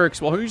that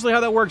works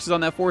is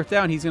on that fourth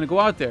down, he's going to go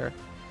out there.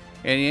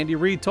 And Andy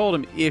Reid told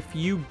him, if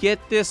you get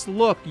this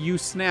look, you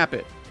snap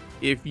it.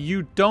 If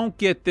you don't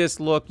get this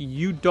look,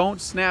 you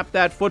don't snap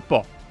that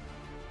football.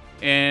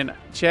 And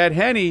Chad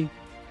Henne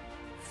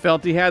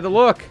felt he had the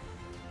look.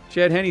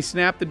 Chad Henne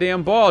snapped the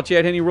damn ball.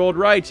 Chad Henne rolled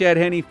right. Chad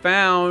Henne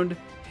found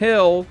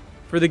Hill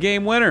for the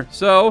game winner.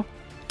 So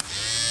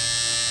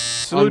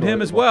salute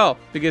him as well,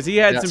 because he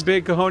had some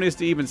big cojones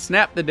to even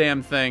snap the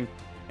damn thing.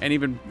 And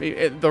even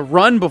the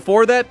run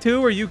before that,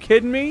 too? Are you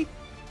kidding me?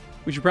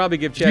 We should probably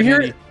give Chad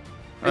Henne.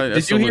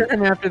 Did you hear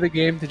him after the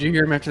game? Did you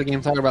hear him after the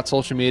game talking about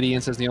social media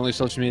and says the only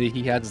social media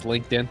he had is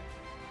LinkedIn?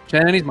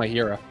 Chad Henne's my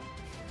hero.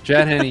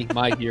 Chad Henne,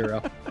 my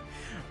hero.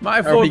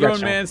 My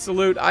full-grown man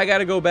salute. I got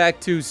to go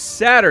back to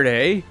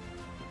Saturday.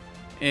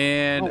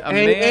 And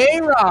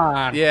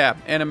A-Rod. Yeah,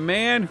 and a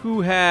man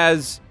who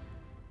has,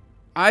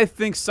 I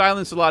think,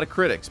 silenced a lot of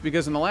critics,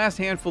 because in the last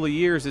handful of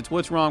years, it's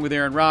what's wrong with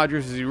Aaron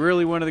Rodgers. Is he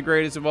really one of the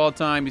greatest of all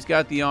time? He's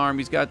got the arm,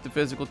 he's got the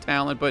physical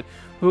talent, but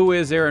who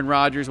is Aaron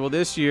Rodgers? Well,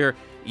 this year,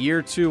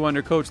 year 2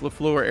 under Coach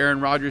LaFleur, Aaron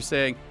Rodgers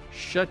saying,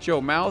 shut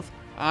your mouth,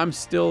 I'm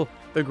still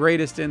the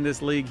greatest in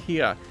this league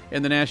here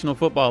in the National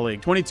Football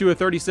League. 22 of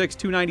 36,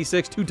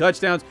 296, 2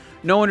 touchdowns,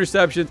 no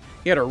interceptions.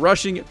 He had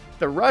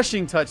the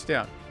rushing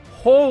touchdown.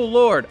 Oh,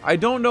 Lord, I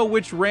don't know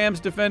which Rams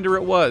defender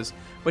it was,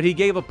 but he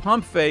gave a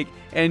pump fake,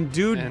 and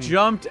dude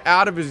jumped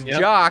out of his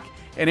jock,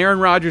 and Aaron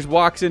Rodgers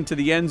walks into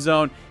the end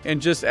zone,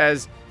 and just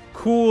as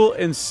cool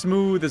and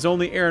smooth as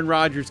only Aaron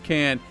Rodgers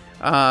can,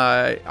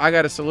 I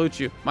got to salute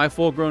you. My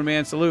full-grown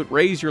man salute.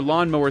 Raise your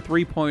lawnmower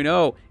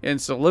 3.0 and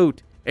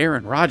salute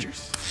Aaron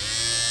Rodgers.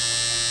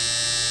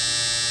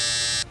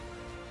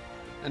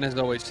 And as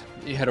always,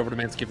 you head over to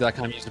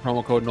manscaped.com, use the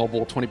promo code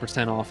NOBLE,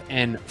 20% off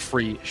and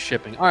free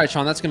shipping. All right,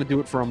 Sean, that's going to do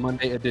it for a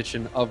Monday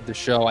edition of the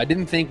show. I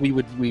didn't think we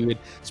would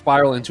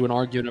spiral into an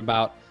argument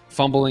about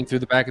fumbling through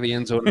the back of the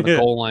end zone and the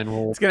goal line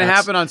rule. It's going to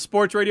happen on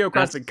sports radio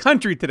across the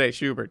country today,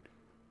 Schubert.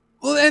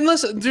 Well, and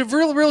listen,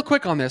 real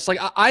quick on this. Like,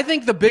 I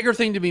think the bigger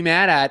thing to be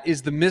mad at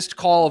is the missed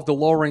call of the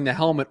lowering the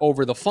helmet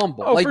over the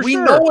fumble. Oh, like, we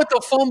know what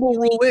the fumble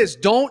rule is.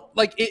 Don't,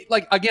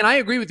 again, I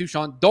agree with you,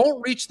 Sean.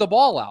 Don't reach the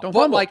ball out. Don't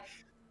fumble.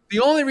 The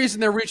only reason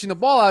they're reaching the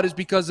ball out is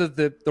because of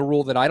the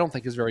rule that I don't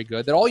think is very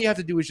good, that all you have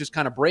to do is just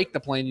kind of break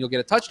the play and you'll get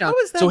a touchdown. How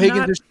is that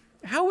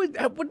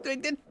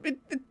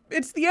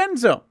it's the end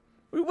zone.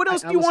 What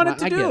else do you want it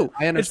to do?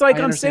 It's like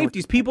on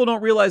safeties. People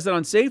don't realize that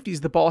on safeties,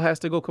 the ball has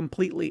to go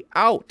completely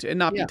out and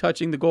not be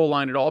touching the goal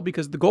line at all,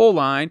 because the goal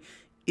line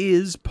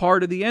is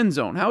part of the end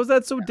zone. How is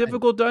that so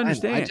difficult to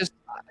understand?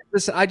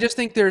 I just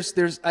think there's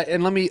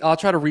and I'll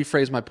try to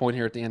rephrase my point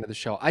here at the end of the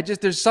show.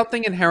 There's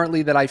something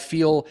inherently that I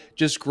feel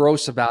just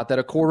gross about, that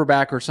a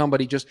quarterback or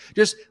somebody just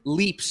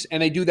leaps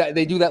and they do that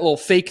little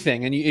fake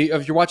thing. And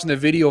if you're watching the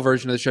video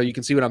version of the show, you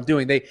can see what I'm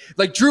doing. They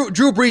like Drew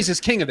Brees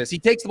is king of this. He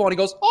takes the ball and he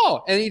goes,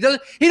 oh, and he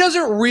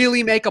doesn't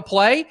really make a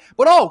play,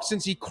 but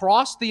since he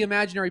crossed the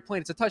imaginary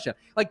plane, it's a touchdown.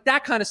 Like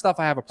that kind of stuff,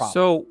 I have a problem.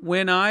 So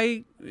when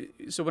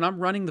I'm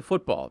running the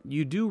football,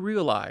 you do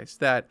realize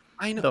that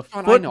I know.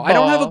 I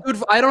don't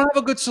have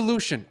a good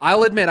solution.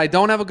 I'll admit I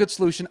don't have a good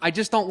solution. I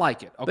just don't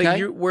like it.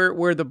 Okay.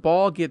 Where the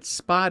ball gets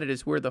spotted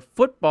is where the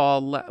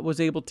football was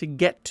able to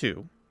get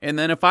to, and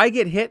then if I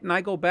get hit and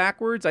I go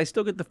backwards, I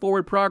still get the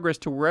forward progress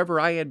to wherever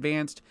I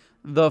advanced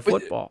the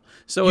football.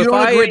 So if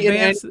I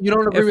advance, you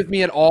don't agree with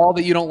me at all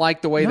that you don't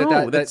like the way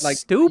that's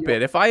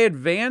stupid. If I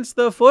advance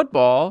the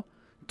football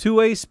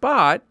to a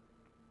spot,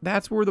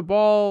 that's where the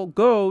ball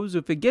goes.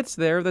 If it gets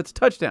there, that's a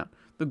touchdown.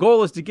 The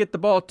goal is to get the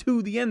ball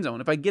to the end zone.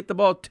 If I get the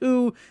ball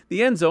to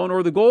the end zone,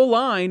 or the goal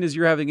line, as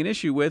you're having an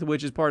issue with,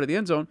 which is part of the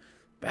end zone,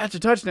 that's a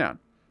touchdown.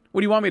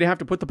 What do you want me to have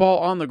to put the ball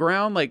on the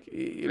ground?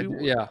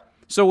 Yeah.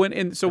 So when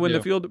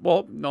the field,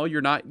 well, no,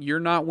 you're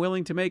not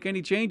willing to make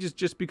any changes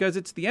just because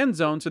it's the end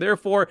zone. So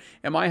therefore,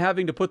 am I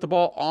having to put the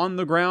ball on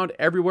the ground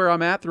everywhere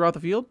I'm at throughout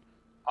the field?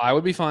 I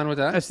would be fine with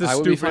that. That's the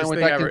stupidest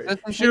thing ever.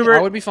 Schubert,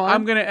 I would be fine.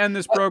 I'm going to end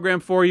this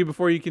program for you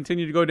before you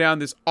continue to go down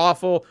this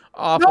awful.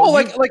 No,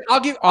 I'll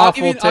give you a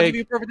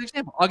perfect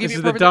example. This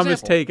is the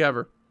dumbest take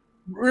ever.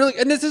 Really,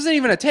 and this isn't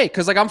even a take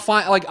because like I'm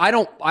fine. Like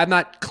I'm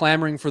not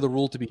clamoring for the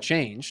rule to be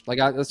changed. Like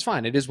that's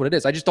fine. It is what it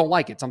is. I just don't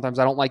like it. Sometimes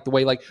I don't like the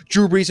way like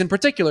Drew Brees in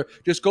particular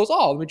just goes,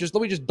 oh, let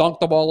me just dunk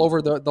the ball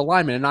over the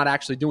lineman and not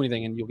actually do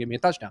anything, and you'll give me a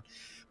touchdown.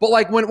 But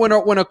like when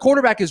a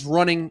quarterback is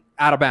running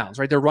out of bounds,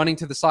 right? They're running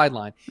to the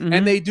sideline,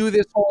 and they do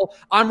this whole,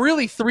 I'm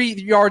really 3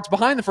 yards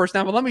behind the first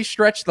down, but let me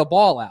stretch the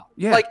ball out.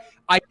 Yeah. Like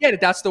I get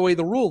it. That's the way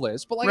the rule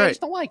is, but like I Right.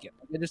 just don't like it.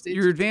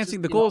 You're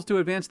advancing. The goal is to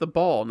advance the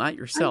ball, not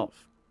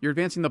yourself. You're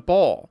advancing the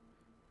ball,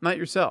 not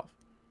yourself.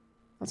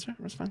 That's right.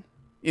 That's fine.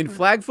 In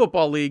flag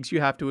football leagues, you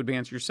have to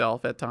advance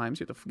yourself at times.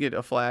 You have to get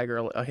a flag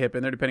or a hip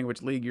in there, depending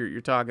which league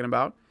you're talking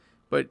about.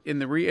 But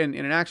in in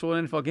an actual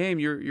NFL game,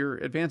 you're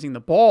advancing the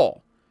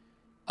ball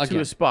to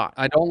a spot.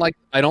 I don't like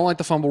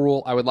the fumble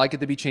rule. I would like it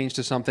to be changed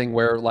to something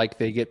where like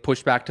they get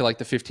pushed back to like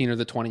the 15 or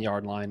the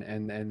 20-yard line,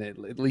 and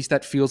at least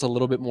that feels a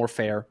little bit more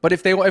fair. But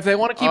if they want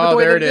to keep it the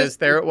way there that it is.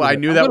 There. Well, I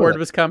knew that word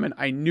was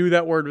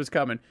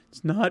coming.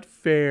 It's not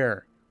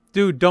fair.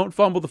 Dude, don't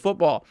fumble the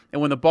football.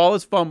 And when the ball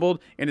is fumbled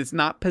and it's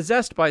not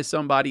possessed by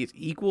somebody, it's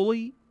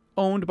equally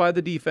owned by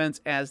the defense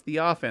as the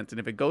offense. And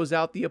if it goes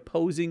out the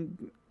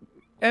opposing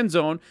end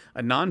zone,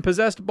 a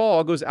non-possessed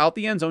ball goes out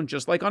the end zone,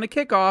 just like on a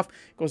kickoff,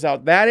 goes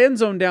out that end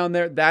zone down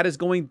there, that is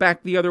going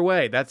back the other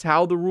way. That's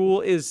how the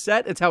rule is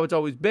set. It's how it's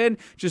always been.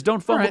 Just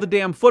don't fumble the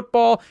damn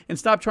football and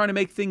stop trying to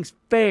make things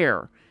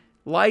fair.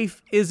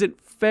 Life isn't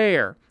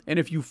fair. And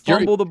if you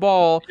fumble the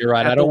ball you're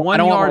right. at the 1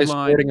 yard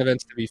line, sporting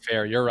events to be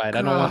fair. You're right.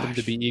 I don't want them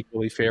to be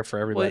equally fair for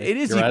everybody. Well, it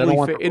is You're equally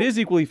right. fair. It is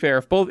equally fair.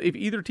 If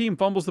either team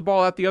fumbles the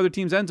ball at the other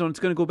team's end zone, it's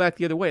going to go back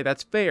the other way.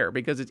 That's fair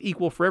because it's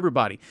equal for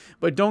everybody.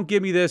 But don't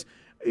give me this.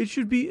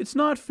 It's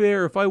not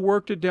fair if I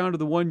worked it down to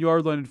the 1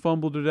 yard line and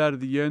fumbled it out of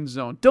the end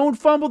zone. Don't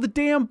fumble the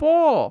damn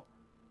ball.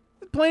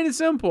 Plain and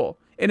simple.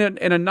 In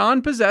a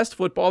non-possessed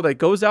football that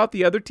goes out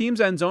the other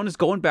team's end zone is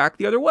going back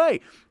the other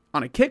way.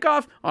 On a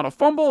kickoff, on a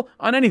fumble,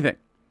 on anything.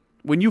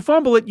 When you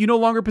fumble it, you no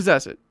longer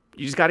possess it.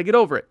 You just got to get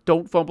over it.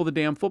 Don't fumble the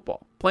damn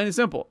football. Plain and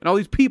simple. And all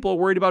these people are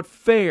worried about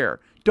fair.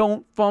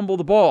 Don't fumble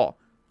the ball.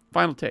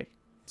 Final take.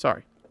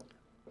 Sorry.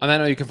 On that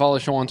note, you can follow the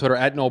show on Twitter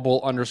at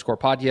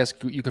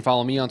 @nobull_podcast. You can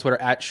follow me on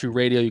Twitter at Shoe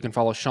Radio. You can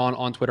follow Sean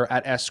on Twitter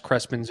at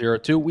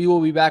SCrespin02. We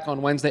will be back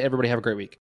on Wednesday. Everybody have a great week.